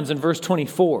pronouns in verse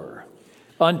 24.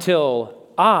 Until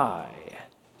I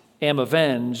am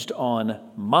avenged on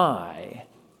my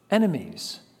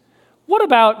enemies. What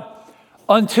about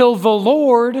until the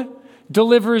Lord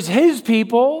delivers his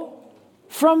people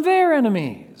from their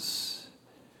enemies?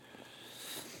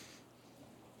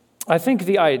 I think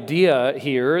the idea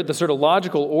here, the sort of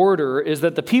logical order, is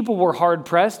that the people were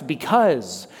hard-pressed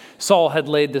because Saul had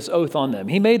laid this oath on them.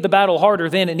 He made the battle harder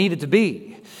than it needed to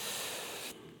be.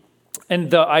 And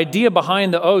the idea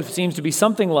behind the oath seems to be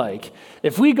something like,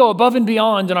 if we go above and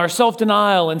beyond in our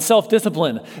self-denial and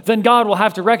self-discipline, then God will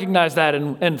have to recognize that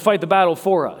and fight the battle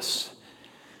for us.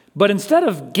 But instead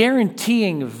of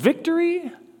guaranteeing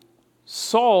victory,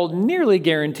 Saul nearly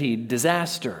guaranteed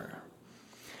disaster.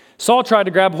 Saul tried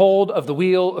to grab hold of the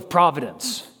wheel of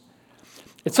providence.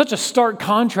 It's such a stark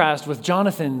contrast with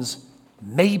Jonathan's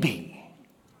maybe.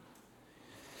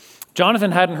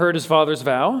 Jonathan hadn't heard his father's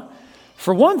vow.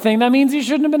 For one thing, that means he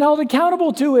shouldn't have been held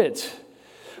accountable to it.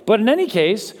 But in any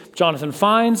case, Jonathan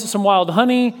finds some wild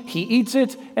honey, he eats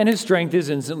it, and his strength is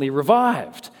instantly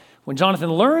revived. When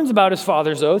Jonathan learns about his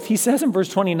father's oath, he says in verse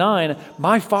 29,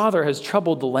 "My father has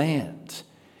troubled the land."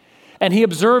 And he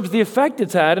observes the effect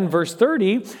it's had in verse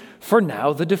 30, "For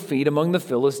now the defeat among the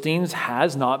Philistines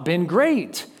has not been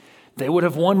great. They would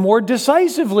have won more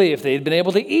decisively if they had been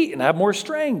able to eat and have more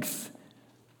strength."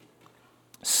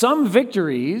 Some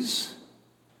victories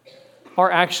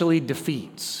are actually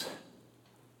defeats.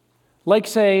 Like,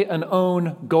 say, an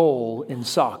own goal in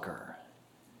soccer.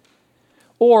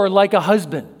 Or like a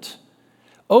husband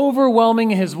overwhelming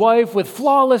his wife with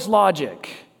flawless logic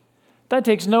that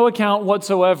takes no account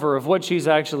whatsoever of what she's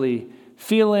actually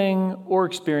feeling or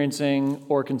experiencing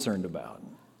or concerned about.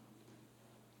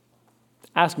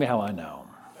 Ask me how I know.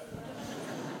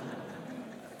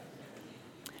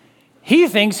 He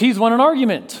thinks he's won an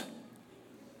argument.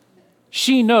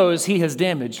 She knows he has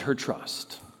damaged her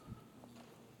trust.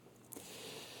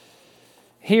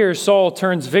 Here, Saul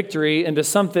turns victory into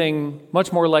something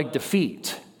much more like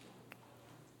defeat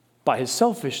by his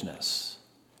selfishness,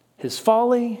 his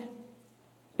folly,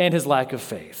 and his lack of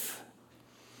faith.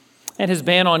 And his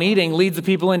ban on eating leads the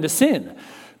people into sin.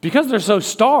 Because they're so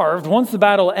starved, once the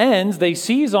battle ends, they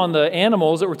seize on the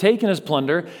animals that were taken as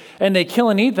plunder, and they kill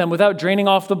and eat them without draining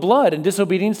off the blood in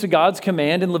disobedience to God's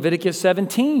command in Leviticus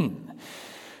 17.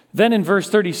 Then in verse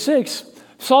 36,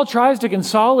 Saul tries to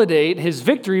consolidate his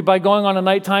victory by going on a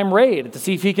nighttime raid to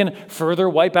see if he can further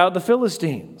wipe out the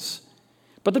Philistines.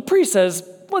 But the priest says,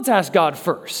 let's ask God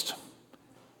first.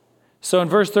 So in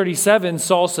verse 37,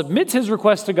 Saul submits his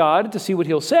request to God to see what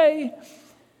he'll say.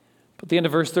 But the end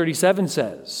of verse 37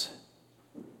 says,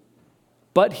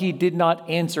 but he did not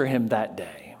answer him that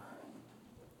day.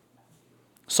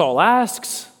 Saul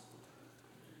asks,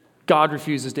 God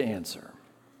refuses to answer.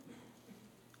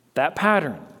 That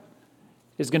pattern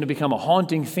is going to become a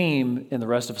haunting theme in the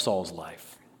rest of Saul's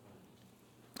life.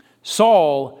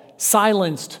 Saul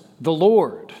silenced the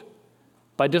Lord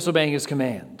by disobeying his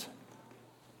command.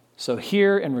 So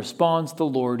here in response, the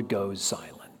Lord goes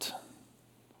silent.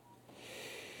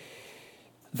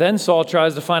 Then Saul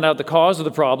tries to find out the cause of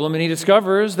the problem, and he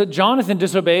discovers that Jonathan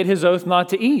disobeyed his oath not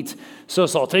to eat. So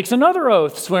Saul takes another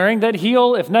oath, swearing that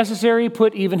he'll, if necessary,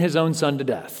 put even his own son to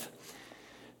death.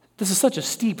 This is such a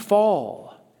steep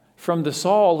fall from the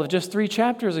Saul of just 3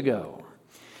 chapters ago.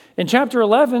 In chapter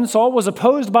 11, Saul was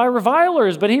opposed by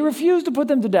revilers, but he refused to put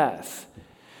them to death.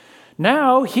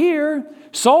 Now, here,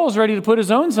 Saul's ready to put his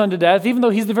own son to death, even though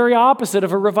he's the very opposite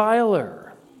of a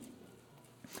reviler.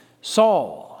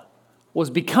 Saul was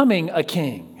becoming a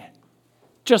king,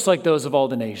 just like those of all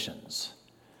the nations,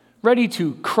 ready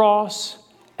to cross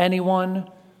anyone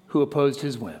who opposed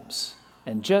his whims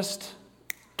and just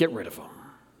get rid of them.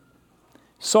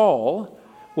 Saul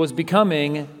was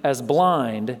becoming as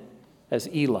blind as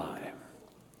Eli.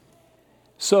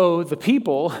 So the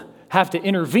people have to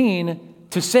intervene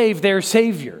to save their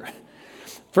Savior.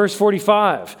 Verse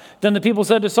 45, then the people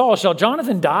said to Saul, shall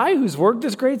Jonathan die, who's worked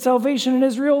this great salvation in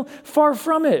Israel? Far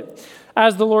from it.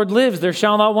 As the Lord lives, there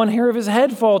shall not one hair of his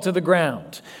head fall to the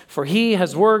ground, for he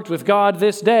has worked with God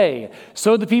this day.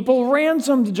 So the people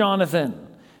ransomed Jonathan,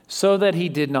 so that he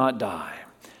did not die.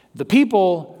 The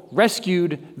people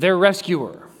rescued their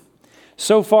rescuer.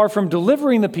 So far from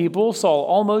delivering the people, Saul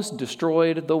almost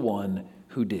destroyed the one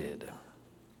who did.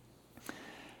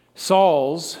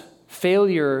 Saul's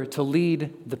failure to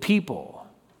lead the people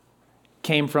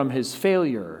came from his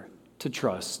failure to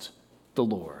trust the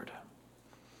Lord.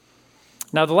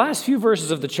 Now, the last few verses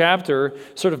of the chapter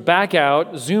sort of back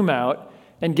out, zoom out,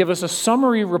 and give us a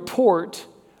summary report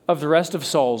of the rest of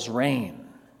Saul's reign.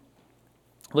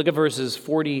 Look at verses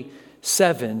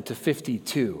 47 to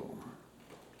 52.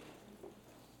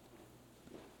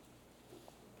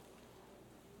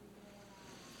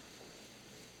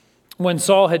 When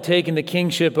Saul had taken the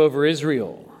kingship over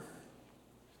Israel,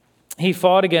 he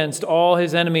fought against all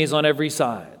his enemies on every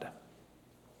side,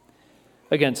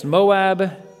 against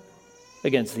Moab,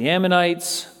 against the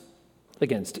Ammonites,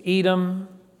 against Edom,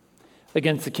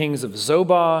 against the kings of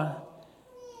Zobah,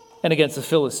 and against the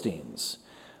Philistines.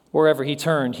 Wherever he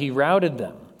turned, he routed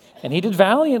them. And he did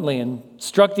valiantly and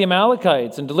struck the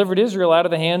Amalekites and delivered Israel out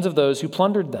of the hands of those who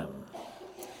plundered them.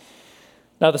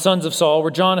 Now the sons of Saul were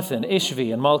Jonathan,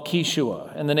 Ishvi, and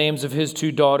Malchishua, and the names of his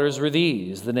 2 daughters were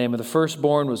these. The name of the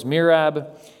firstborn was Merab,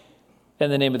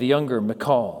 and the name of the younger,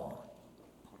 Michal.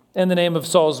 And the name of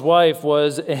Saul's wife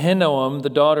was Ahinoam, the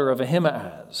daughter of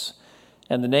Ahimaaz.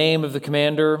 And the name of the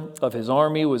commander of his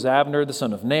army was Abner, the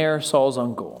son of Ner, Saul's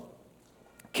uncle.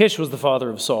 Kish was the father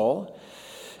of Saul,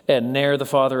 and Ner, the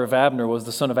father of Abner, was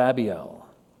the son of Abiel.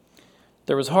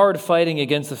 There was hard fighting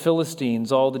against the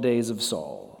Philistines all the days of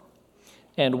Saul.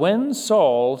 And when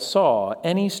Saul saw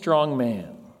any strong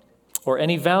man or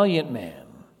any valiant man,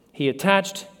 he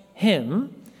attached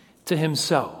him to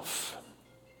himself.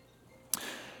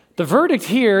 The verdict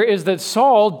here is that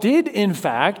Saul did, in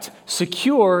fact,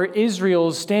 secure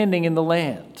Israel's standing in the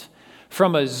land.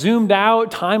 From a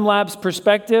zoomed-out, time-lapse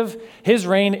perspective, his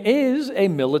reign is a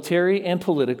military and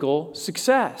political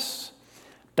success.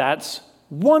 That's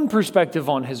one perspective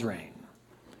on his reign.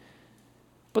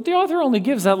 But the author only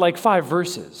gives that like 5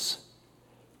 verses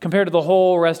compared to the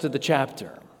whole rest of the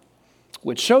chapter,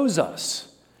 which shows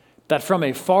us that from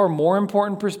a far more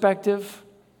important perspective,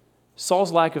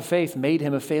 Saul's lack of faith made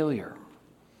him a failure.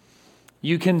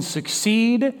 You can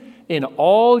succeed in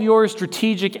all your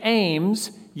strategic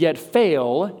aims, yet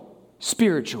fail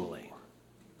spiritually.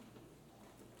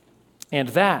 And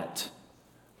that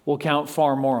will count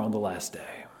far more on the last day.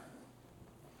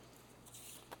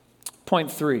 Point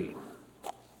 3,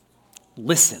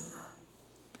 listen.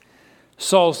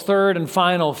 Saul's third and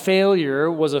final failure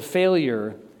was a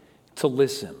failure to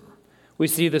listen. We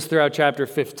see this throughout chapter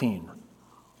 15.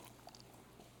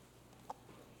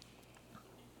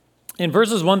 In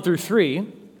verses 1 through 3,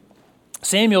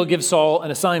 Samuel gives Saul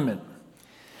an assignment.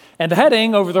 And the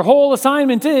heading over the whole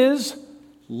assignment is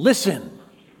listen,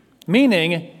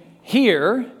 meaning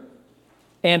hear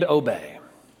and obey.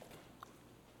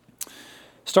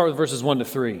 Start with verses 1 to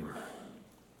 3.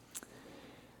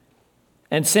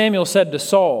 And Samuel said to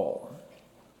Saul,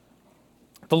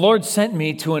 "The Lord sent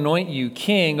me to anoint you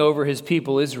king over his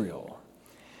people Israel.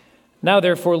 Now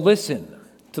therefore listen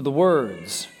to the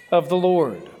words of the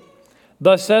Lord.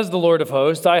 Thus says the Lord of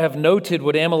hosts, I have noted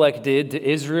what Amalek did to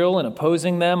Israel in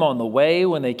opposing them on the way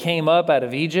when they came up out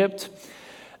of Egypt.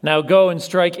 Now go and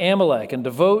strike Amalek and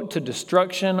devote to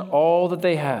destruction all that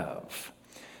they have.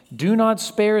 Do not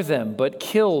spare them, but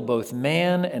kill both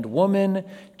man and woman,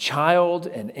 child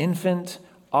and infant,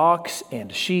 ox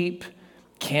and sheep,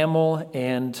 camel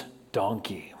and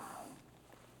donkey."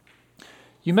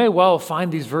 You may well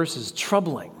find these verses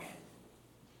troubling.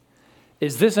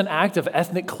 Is this an act of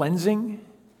ethnic cleansing?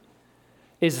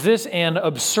 Is this an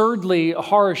absurdly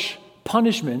harsh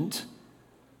punishment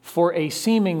for a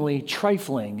seemingly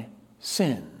trifling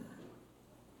sin?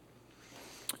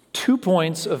 2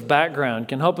 points of background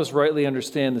can help us rightly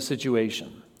understand the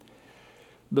situation.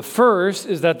 The first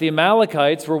is that the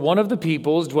Amalekites were one of the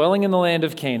peoples dwelling in the land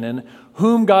of Canaan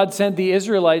whom God sent the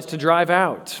Israelites to drive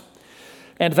out.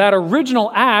 And that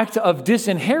original act of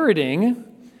disinheriting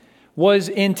was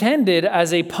intended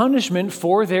as a punishment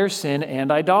for their sin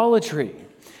and idolatry.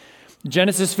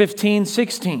 Genesis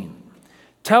 15:16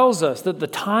 tells us that the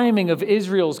timing of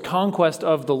Israel's conquest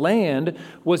of the land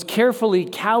was carefully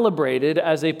calibrated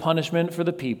as a punishment for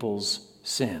the people's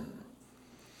sin.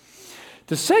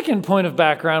 The second point of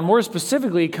background, more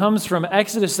specifically, comes from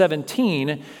Exodus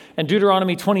 17 and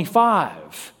Deuteronomy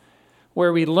 25,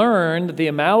 where we learn that the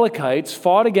Amalekites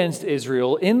fought against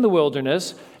Israel in the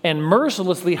wilderness and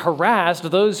mercilessly harassed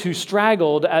those who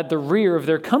straggled at the rear of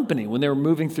their company when they were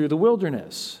moving through the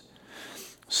wilderness.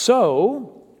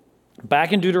 So,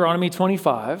 back in Deuteronomy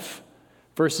 25,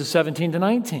 verses 17 to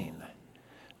 19,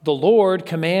 the Lord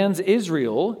commands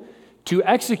Israel to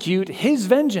execute his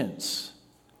vengeance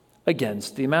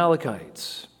against the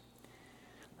Amalekites.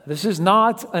 This is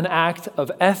not an act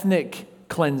of ethnic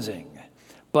cleansing,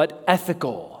 but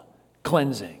ethical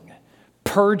cleansing,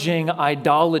 purging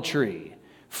idolatry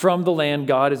from the land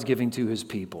God is giving to his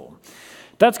people.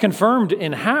 That's confirmed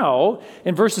in how,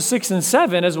 in verses 6 and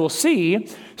 7, as we'll see,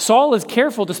 Saul is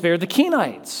careful to spare the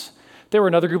Kenites. They were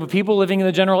another group of people living in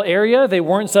the general area. They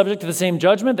weren't subject to the same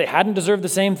judgment. They hadn't deserved the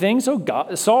same thing, so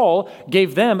Saul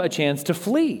gave them a chance to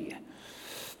flee.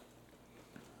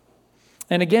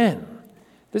 And again,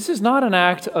 this is not an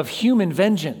act of human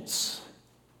vengeance,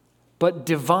 but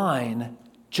divine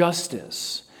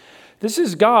justice. This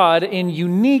is God in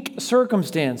unique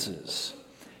circumstances,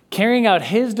 carrying out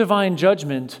his divine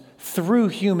judgment through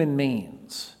human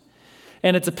means.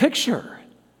 And it's a picture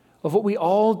of what we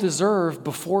all deserve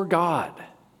before God.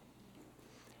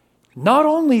 Not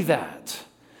only that,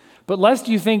 but lest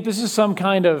you think this is some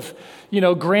kind of,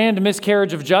 grand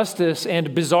miscarriage of justice and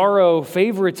bizarro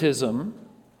favoritism,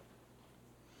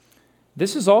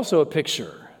 this is also a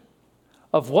picture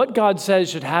of what God says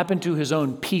should happen to his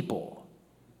own people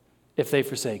if they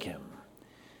forsake him.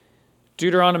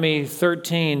 Deuteronomy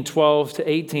 13, 12 to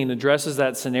 18 addresses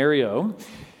that scenario.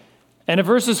 And in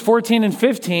verses 14 and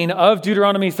 15 of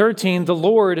Deuteronomy 13, the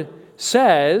Lord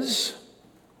says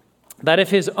that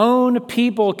if his own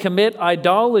people commit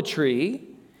idolatry,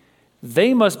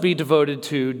 they must be devoted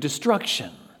to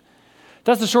destruction.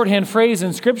 That's the shorthand phrase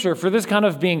in Scripture for this kind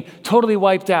of being totally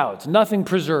wiped out, nothing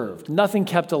preserved, nothing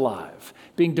kept alive,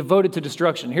 being devoted to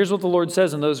destruction. Here's what the Lord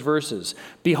says in those verses.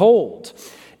 Behold,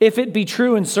 if it be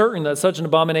true and certain that such an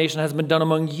abomination has been done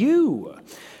among you,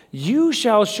 you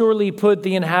shall surely put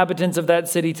the inhabitants of that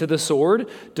city to the sword,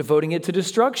 devoting it to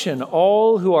destruction,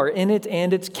 all who are in it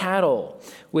and its cattle,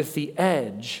 with the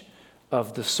edge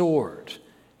of the sword.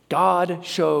 God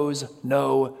shows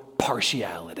no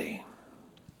partiality.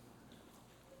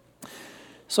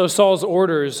 So Saul's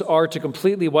orders are to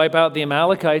completely wipe out the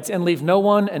Amalekites and leave no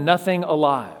one and nothing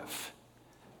alive.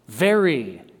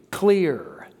 Very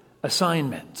clear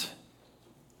assignment.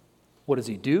 What does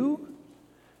he do?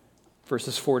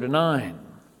 Verses 4-9.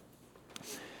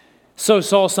 So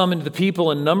Saul summoned the people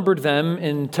and numbered them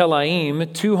in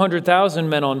Telaim, 200,000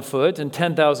 men on foot and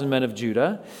 10,000 men of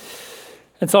Judah.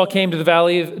 And Saul came to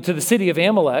the city of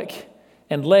Amalek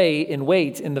and lay in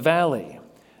wait in the valley.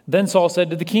 Then Saul said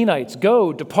to the Kenites,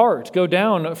 depart, go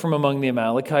down from among the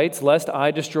Amalekites, lest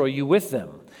I destroy you with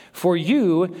them. For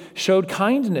you showed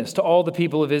kindness to all the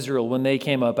people of Israel when they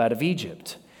came up out of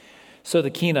Egypt. So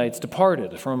the Kenites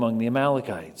departed from among the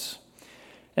Amalekites.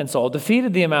 And Saul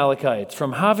defeated the Amalekites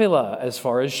from Havilah as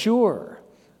far as Shur,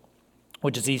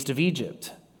 which is east of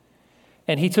Egypt.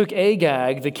 And he took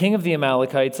Agag, the king of the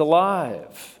Amalekites,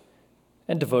 alive,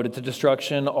 and devoted to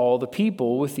destruction all the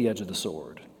people with the edge of the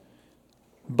sword.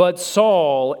 But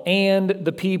Saul and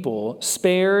the people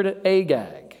spared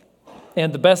Agag,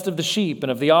 and the best of the sheep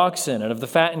and of the oxen and of the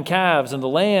fattened calves and the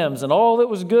lambs and all that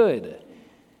was good,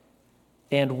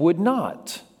 and would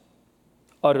not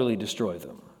utterly destroy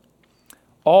them.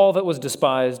 All that was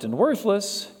despised and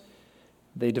worthless,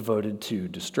 they devoted to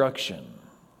destruction.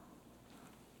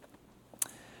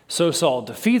 So Saul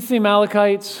defeats the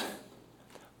Amalekites,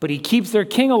 but he keeps their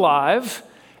king alive,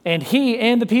 and he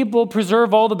and the people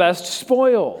preserve all the best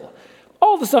spoil.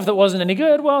 All the stuff that wasn't any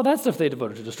good, well, that stuff they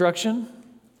devoted to destruction.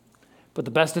 But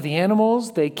the best of the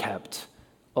animals, they kept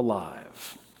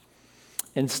alive.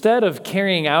 Instead of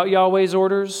carrying out Yahweh's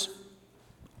orders,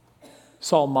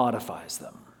 Saul modifies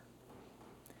them.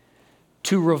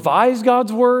 To revise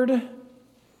God's word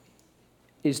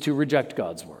is to reject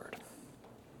God's word.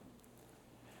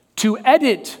 To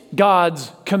edit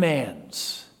God's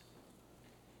commands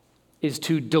is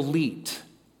to delete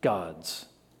God's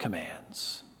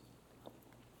commands.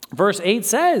 Verse 8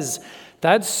 says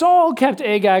that Saul kept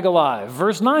Agag alive.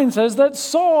 Verse 9 says that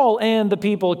Saul and the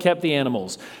people kept the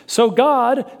animals. So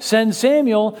God sends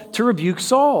Samuel to rebuke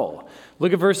Saul.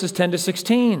 Look at verses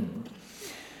 10-16.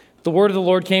 The word of the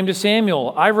Lord came to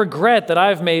Samuel. I regret that I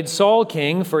have made Saul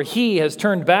king, for he has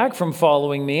turned back from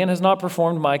following me and has not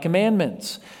performed my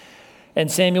commandments.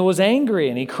 And Samuel was angry,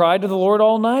 and he cried to the Lord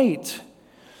all night.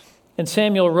 And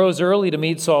Samuel rose early to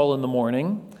meet Saul in the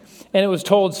morning. And it was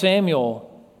told Samuel,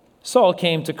 Saul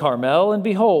came to Carmel, and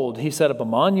behold, he set up a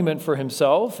monument for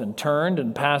himself, and turned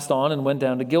and passed on and went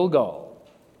down to Gilgal.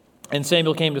 And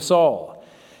Samuel came to Saul,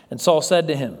 and Saul said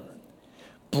to him,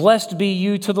 Blessed be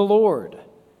you to the Lord.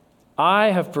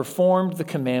 I have performed the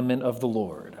commandment of the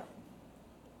Lord.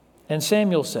 And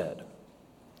Samuel said,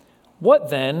 What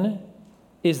then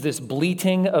is this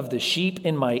bleating of the sheep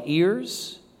in my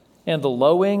ears, and the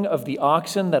lowing of the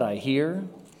oxen that I hear?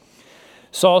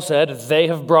 Saul said, They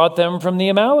have brought them from the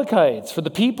Amalekites, for the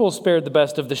people spared the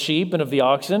best of the sheep and of the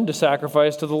oxen to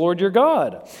sacrifice to the Lord your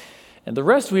God, and the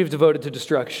rest we have devoted to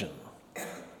destruction.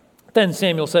 Then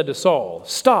Samuel said to Saul,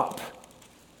 Stop.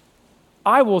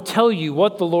 I will tell you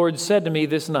what the Lord said to me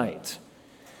this night.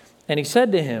 And he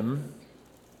said to him,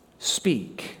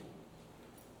 Speak.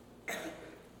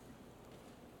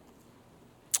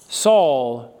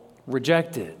 Saul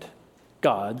rejected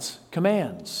God's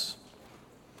commands.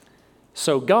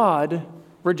 So God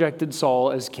rejected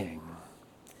Saul as king.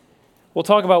 We'll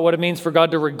talk about what it means for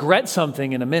God to regret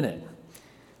something in a minute.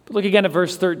 But look again at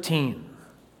verse 13.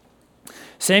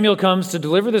 Samuel comes to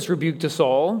deliver this rebuke to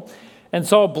Saul, and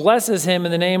Saul blesses him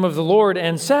in the name of the Lord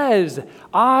and says,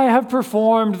 I have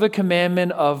performed the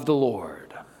commandment of the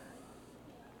Lord.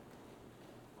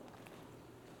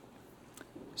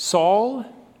 Saul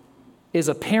is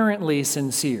apparently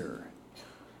sincere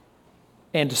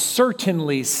and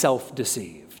certainly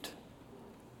self-deceived.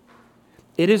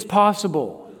 It is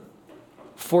possible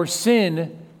for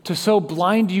sin to so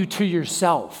blind you to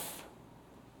yourself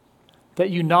that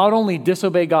you not only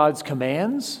disobey God's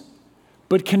commands,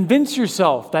 but convince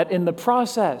yourself that in the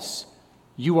process,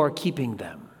 you are keeping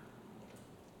them.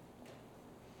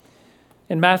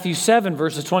 In Matthew 7,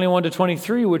 verses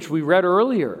 21-23, which we read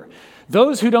earlier,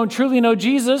 those who don't truly know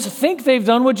Jesus think they've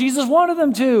done what Jesus wanted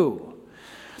them to.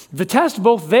 The test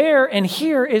both there and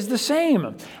here is the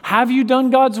same. Have you done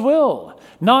God's will?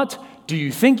 Not, do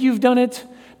you think you've done it?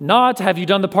 Not, have you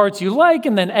done the parts you like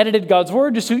and then edited God's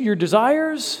word to suit your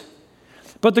desires?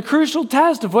 But the crucial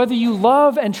test of whether you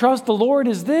love and trust the Lord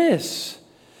is this.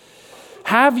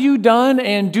 Have you done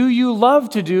and do you love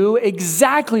to do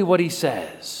exactly what he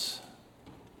says?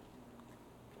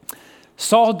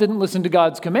 Saul didn't listen to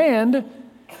God's command,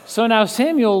 so now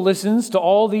Samuel listens to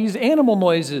all these animal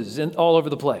noises all over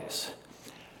the place.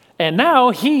 And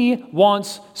now he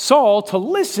wants Saul to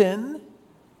listen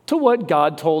to what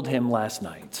God told him last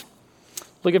night.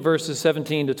 Look at verses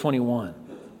 17 to 21.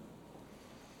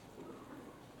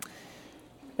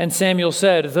 And Samuel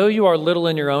said, though you are little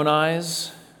in your own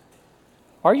eyes,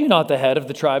 are you not the head of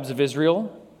the tribes of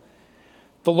Israel?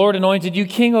 The Lord anointed you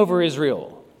king over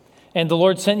Israel. And the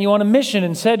Lord sent you on a mission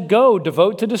and said, go,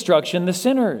 devote to destruction the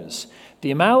sinners,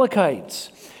 the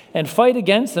Amalekites, and fight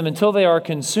against them until they are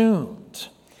consumed.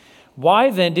 Why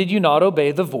then did you not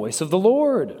obey the voice of the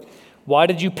Lord? Why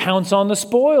did you pounce on the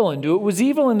spoil and do what was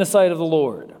evil in the sight of the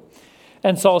Lord?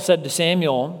 And Saul said to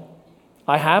Samuel,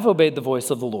 I have obeyed the voice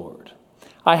of the Lord.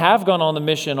 I have gone on the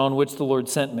mission on which the Lord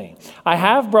sent me. I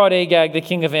have brought Agag, the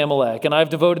king of Amalek, and I have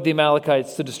devoted the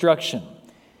Amalekites to destruction.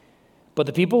 But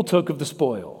the people took of the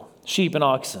spoil, sheep and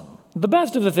oxen, the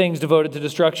best of the things devoted to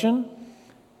destruction,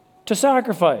 to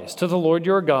sacrifice to the Lord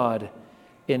your God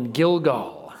in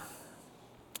Gilgal.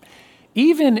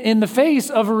 Even in the face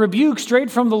of a rebuke straight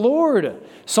from the Lord,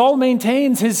 Saul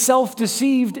maintains his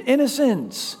self-deceived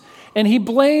innocence, and he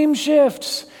blame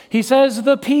shifts. He says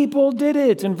the people did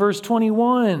it in verse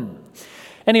 21.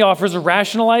 And he offers a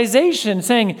rationalization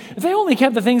saying they only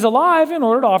kept the things alive in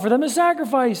order to offer them as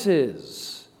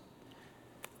sacrifices.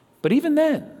 But even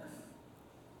then,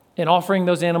 in offering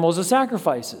those animals as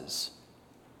sacrifices,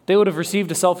 they would have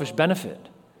received a selfish benefit.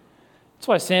 That's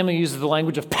why Samuel uses the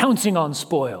language of pouncing on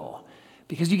spoil,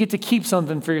 because you get to keep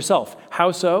something for yourself.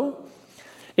 How so?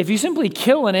 If you simply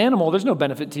kill an animal, there's no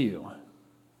benefit to you.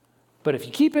 But if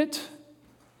you keep it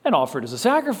and offer it as a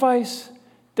sacrifice,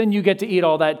 then you get to eat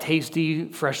all that tasty,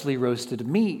 freshly roasted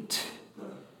meat.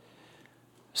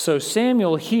 So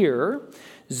Samuel here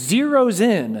zeroes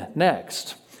in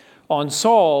next on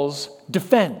Saul's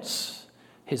defense,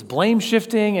 his blame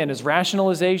shifting and his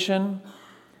rationalization,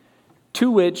 to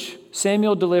which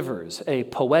Samuel delivers a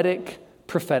poetic,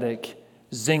 prophetic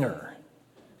zinger,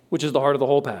 which is the heart of the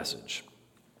whole passage.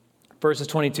 Verses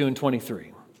 22 and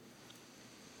 23.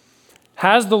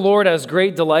 Has the Lord as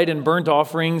great delight in burnt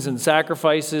offerings and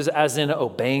sacrifices as in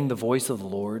obeying the voice of the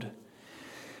Lord?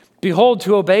 Behold,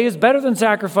 to obey is better than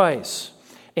sacrifice,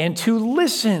 and to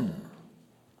listen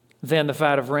than the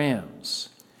fat of rams.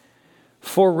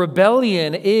 For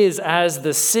rebellion is as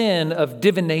the sin of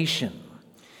divination,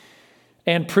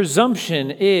 and presumption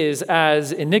is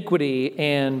as iniquity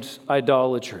and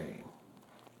idolatry.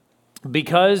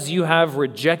 Because you have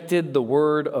rejected the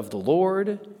word of the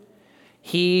Lord,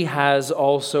 he has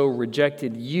also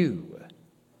rejected you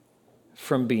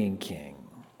from being king.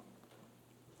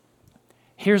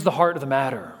 Here's the heart of the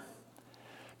matter.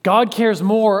 God cares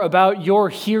more about your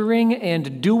hearing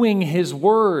and doing his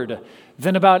word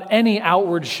than about any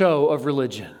outward show of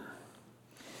religion.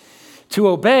 To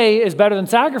obey is better than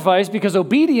sacrifice because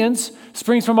obedience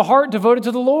springs from a heart devoted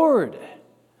to the Lord,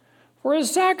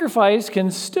 whereas sacrifice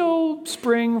can still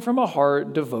spring from a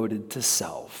heart devoted to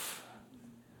self.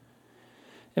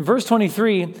 In verse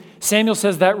 23, Samuel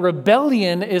says that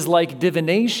rebellion is like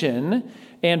divination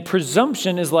and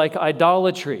presumption is like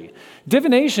idolatry.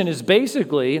 Divination is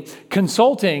basically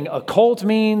consulting occult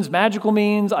means, magical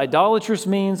means, idolatrous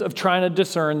means of trying to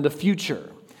discern the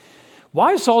future.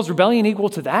 Why is Saul's rebellion equal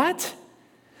to that?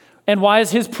 And why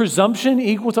is his presumption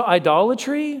equal to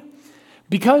idolatry?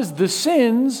 Because the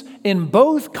sins in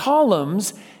both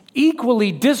columns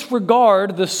equally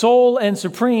disregard the sole and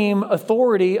supreme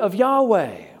authority of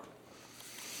Yahweh.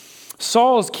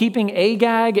 Saul's keeping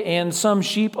Agag and some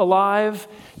sheep alive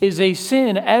is a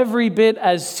sin every bit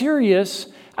as serious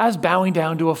as bowing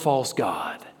down to a false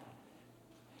god.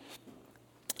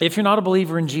 If you're not a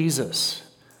believer in Jesus,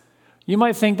 you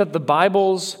might think that the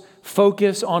Bible's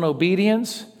focus on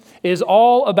obedience is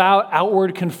all about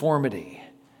outward conformity.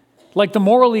 Like the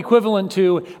moral equivalent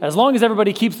to, as long as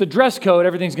everybody keeps the dress code,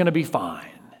 everything's going to be fine.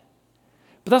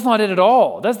 But that's not it at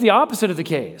all. That's the opposite of the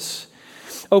case.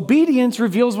 Obedience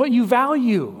reveals what you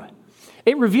value.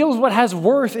 It reveals what has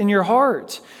worth in your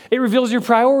heart. It reveals your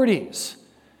priorities.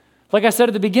 Like I said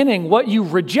at the beginning, what you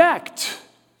reject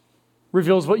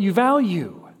reveals what you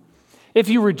value. If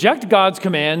you reject God's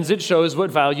commands, it shows what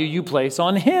value you place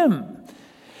on Him.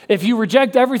 If you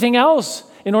reject everything else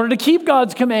in order to keep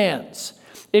God's commands,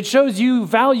 It shows you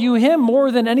value him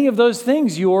more than any of those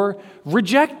things you're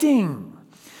rejecting.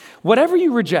 Whatever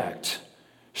you reject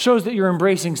shows that you're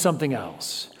embracing something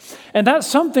else. And that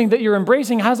something that you're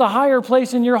embracing has a higher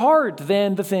place in your heart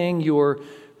than the thing you're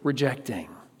rejecting.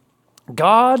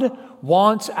 God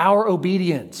wants our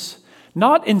obedience,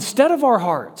 not instead of our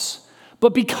hearts,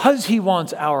 but because he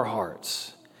wants our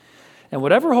hearts. And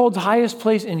whatever holds highest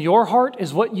place in your heart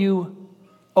is what you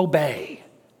obey,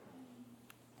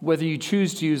 whether you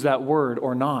choose to use that word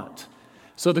or not.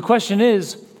 So the question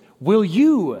is, will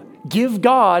you give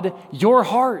God your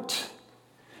heart?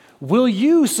 Will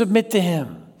you submit to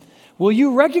him? Will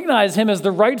you recognize him as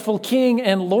the rightful king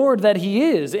and Lord that he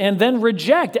is, and then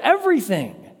reject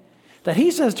everything that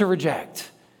he says to reject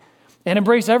and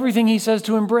embrace everything he says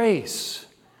to embrace?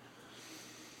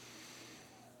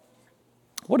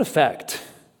 What effect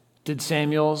did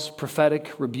Samuel's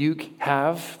prophetic rebuke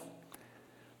have?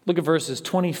 Look at verses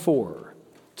 24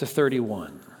 to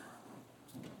 31.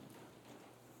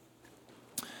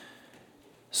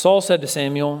 Saul said to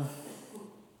Samuel,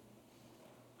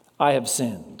 I have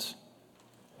sinned,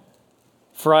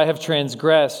 for I have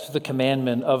transgressed the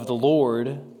commandment of the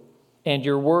Lord and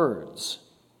your words,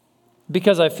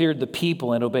 because I feared the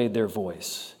people and obeyed their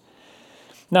voice.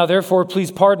 Now, therefore,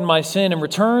 please pardon my sin and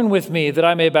return with me that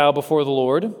I may bow before the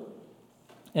Lord.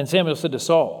 And Samuel said to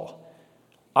Saul,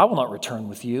 I will not return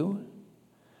with you,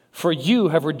 for you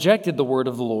have rejected the word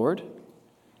of the Lord,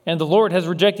 and the Lord has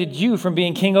rejected you from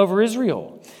being king over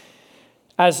Israel.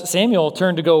 As Samuel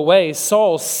turned to go away,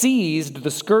 Saul seized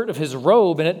the skirt of his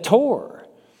robe, and it tore.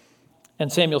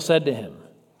 And Samuel said to him,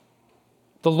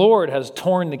 the Lord has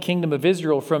torn the kingdom of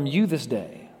Israel from you this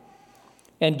day,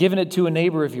 and given it to a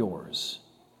neighbor of yours,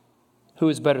 who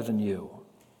is better than you.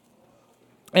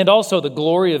 And also the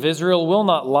glory of Israel will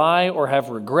not lie or have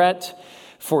regret,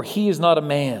 for he is not a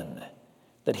man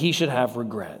that he should have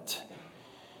regret.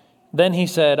 Then he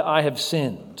said, I have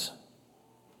sinned.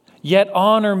 Yet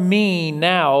honor me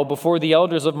now before the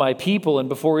elders of my people and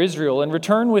before Israel, and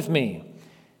return with me,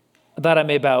 that I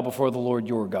may bow before the Lord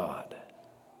your God.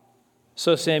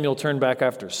 So Samuel turned back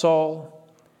after Saul,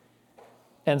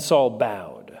 and Saul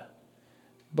bowed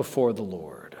before the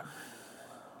Lord.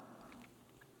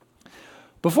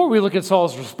 Before we look at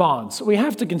Saul's response, we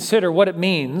have to consider what it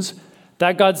means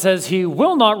that God says he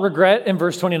will not regret in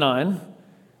verse 29,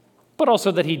 but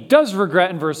also that he does regret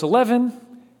in verse 11,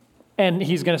 and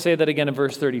he's going to say that again in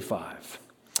verse 35.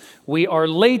 We are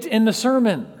late in the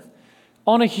sermon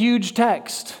on a huge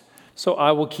text, so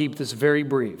I will keep this very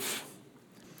brief.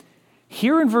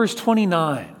 Here in verse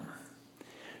 29,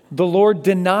 the Lord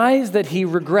denies that he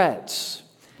regrets,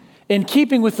 in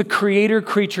keeping with the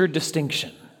creator-creature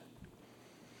distinction.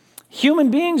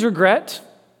 Human beings regret,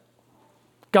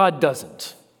 God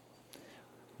doesn't.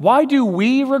 Why do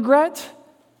we regret?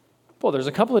 Well, there's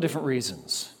a couple of different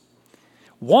reasons.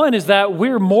 One is that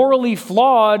we're morally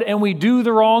flawed and we do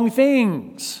the wrong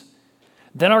things.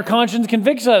 Then our conscience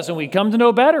convicts us and we come to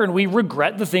know better and we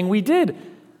regret the thing we did,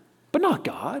 but not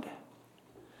God.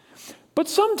 But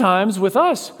sometimes with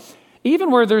us,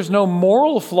 even where there's no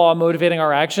moral flaw motivating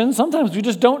our actions, sometimes we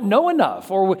just don't know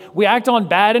enough, or we act on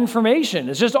bad information.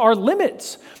 It's just our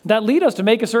limits that lead us to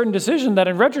make a certain decision that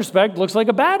in retrospect looks like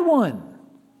a bad one.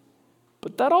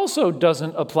 But that also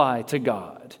doesn't apply to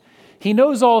God. He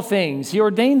knows all things. He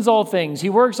ordains all things. He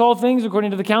works all things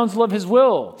according to the counsel of his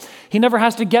will. He never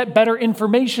has to get better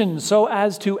information so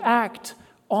as to act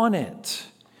on it.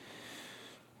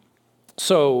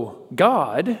 So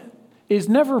God is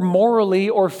never morally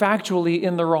or factually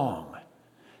in the wrong.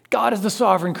 God is the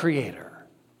sovereign creator.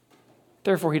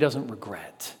 Therefore, he doesn't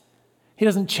regret. He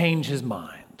doesn't change his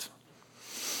mind.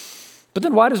 But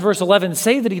then why does verse 11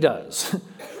 say that he does?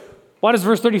 Why does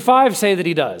verse 35 say that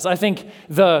he does? I think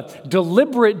the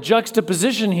deliberate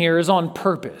juxtaposition here is on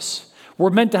purpose. We're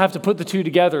meant to have to put the two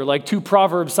together, like two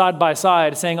proverbs side by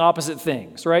side saying opposite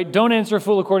things, right? Don't answer a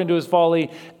fool according to his folly,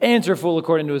 answer a fool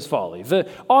according to his folly. The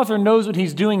author knows what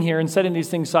he's doing here in setting these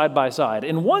things side by side.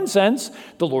 In one sense,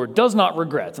 the Lord does not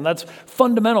regret, and that's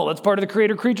fundamental. That's part of the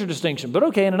creator-creature distinction. But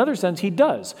okay, in another sense, he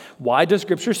does. Why does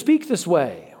Scripture speak this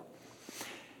way?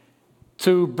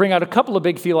 To bring out a couple of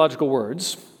big theological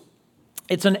words,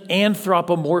 it's an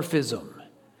anthropomorphism,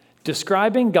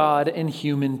 describing God in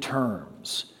human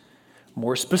terms.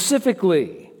 More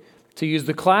specifically, to use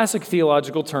the classic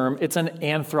theological term, it's an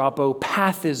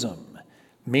anthropopathism,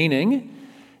 meaning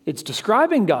it's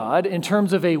describing God in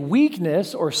terms of a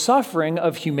weakness or suffering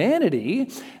of humanity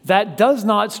that does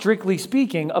not, strictly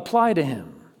speaking, apply to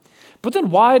him. But then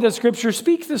why does Scripture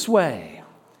speak this way?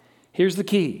 Here's the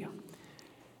key.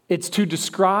 It's to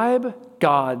describe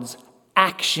God's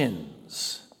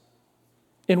actions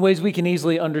in ways we can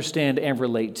easily understand and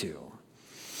relate to.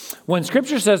 When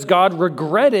Scripture says God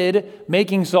regretted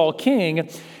making Saul king,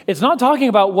 it's not talking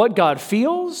about what God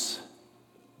feels,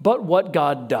 but what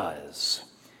God does.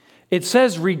 It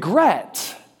says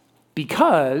regret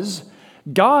because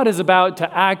God is about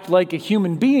to act like a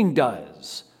human being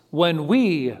does when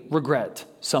we regret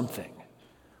something.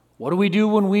 What do we do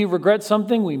when we regret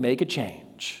something? We make a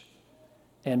change.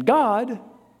 And God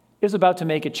is about to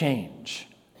make a change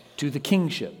to the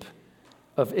kingship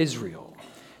of Israel.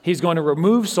 He's going to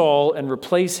remove Saul and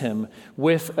replace him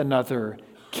with another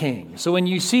king. So when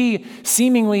you see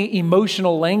seemingly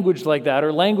emotional language like that,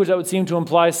 or language that would seem to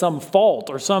imply some fault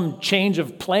or some change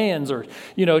of plans or,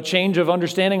 change of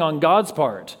understanding on God's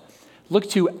part, look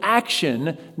to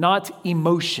action, not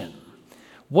emotion.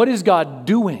 What is God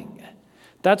doing?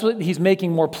 That's what he's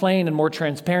making more plain and more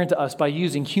transparent to us by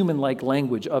using human-like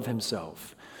language of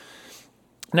himself.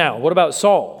 Now, what about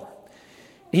Saul?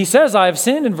 He says, I have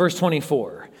sinned in verse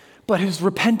 24, but his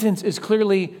repentance is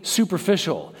clearly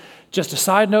superficial. Just a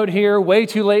side note here, way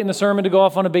too late in the sermon to go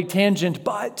off on a big tangent,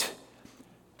 but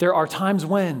there are times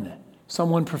when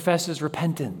someone professes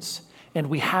repentance, and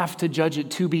we have to judge it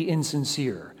to be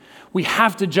insincere. We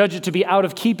have to judge it to be out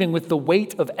of keeping with the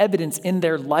weight of evidence in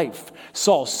their life.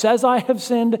 Saul says, I have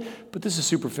sinned, but this is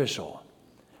superficial.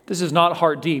 This is not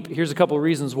heart deep. Here's a couple of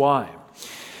reasons why.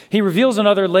 He reveals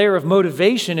another layer of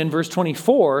motivation in verse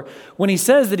 24 when he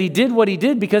says that he did what he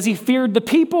did because he feared the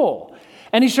people.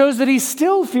 And he shows that he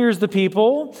still fears the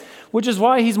people, which is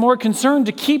why he's more concerned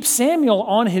to keep Samuel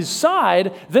on his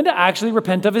side than to actually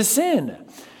repent of his sin.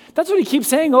 That's what he keeps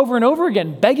saying over and over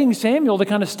again, begging Samuel to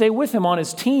kind of stay with him on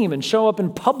his team and show up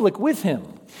in public with him.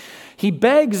 He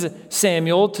begs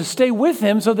Samuel to stay with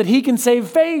him so that he can save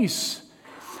face,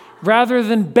 rather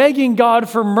than begging God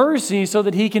for mercy so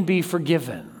that he can be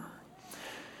forgiven.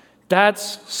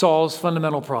 That's Saul's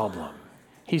fundamental problem.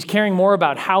 He's caring more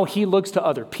about how he looks to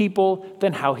other people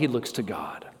than how he looks to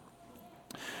God.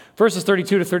 Verses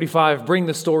 32 to 35 bring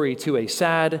the story to a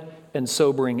sad and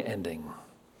sobering ending.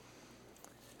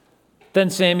 Then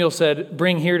Samuel said,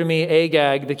 bring here to me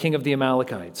Agag, the king of the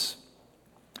Amalekites.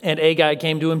 And Agag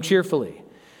came to him cheerfully.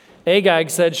 Agag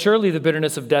said, surely the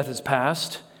bitterness of death is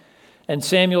past. And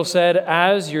Samuel said,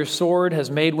 as your sword has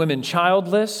made women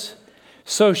childless,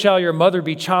 so shall your mother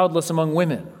be childless among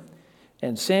women.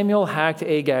 And Samuel hacked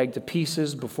Agag to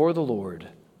pieces before the Lord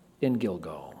in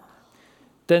Gilgal.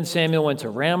 Then Samuel went to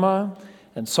Ramah,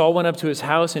 and Saul went up to his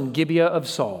house in Gibeah of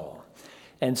Saul.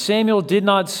 And Samuel did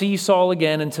not see Saul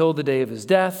again until the day of his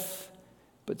death,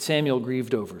 but Samuel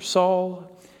grieved over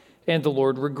Saul, and the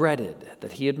Lord regretted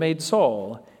that he had made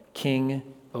Saul king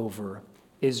over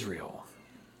Israel.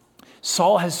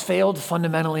 Saul has failed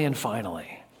fundamentally and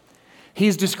finally.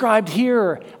 He's described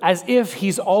here as if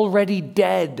he's already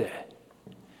dead,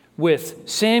 with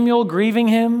Samuel grieving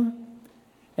him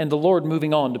and the Lord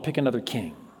moving on to pick another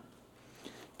king.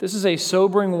 This is a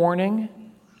sobering warning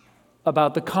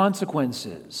about the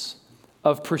consequences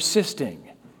of persisting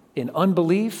in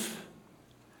unbelief,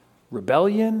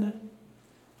 rebellion,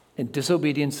 and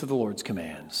disobedience to the Lord's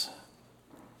commands.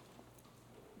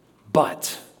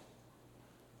 But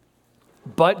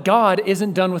God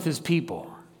isn't done with his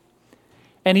people,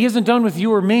 and he isn't done with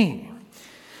you or me.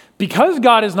 Because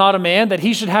God is not a man that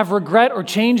he should have regret or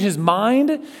change his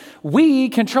mind, we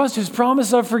can trust his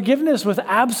promise of forgiveness with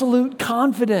absolute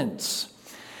confidence.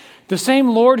 The same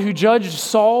Lord who judged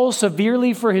Saul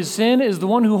severely for his sin is the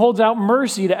one who holds out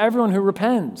mercy to everyone who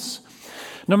repents.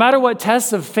 No matter what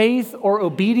tests of faith or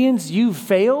obedience you've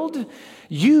failed,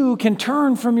 you can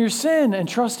turn from your sin and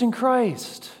trust in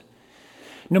Christ.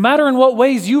 No matter in what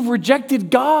ways you've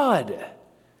rejected God,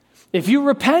 if you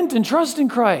repent and trust in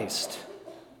Christ,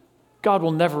 God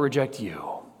will never reject you.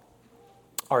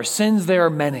 Our sins, they are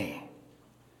many.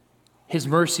 His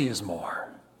mercy is more.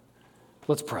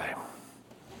 Let's pray.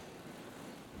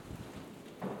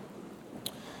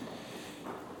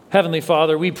 Heavenly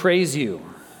Father, we praise you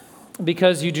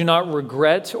because you do not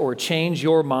regret or change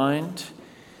your mind.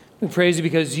 We praise you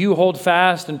because you hold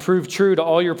fast and prove true to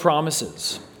all your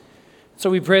promises. So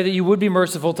we pray that you would be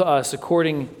merciful to us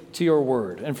according to your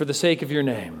word and for the sake of your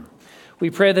name. We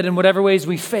pray that in whatever ways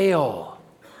we fail,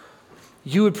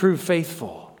 you would prove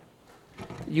faithful.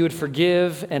 You would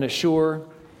forgive and assure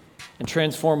and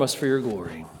transform us for your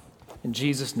glory. In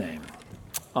Jesus' name,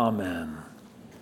 amen.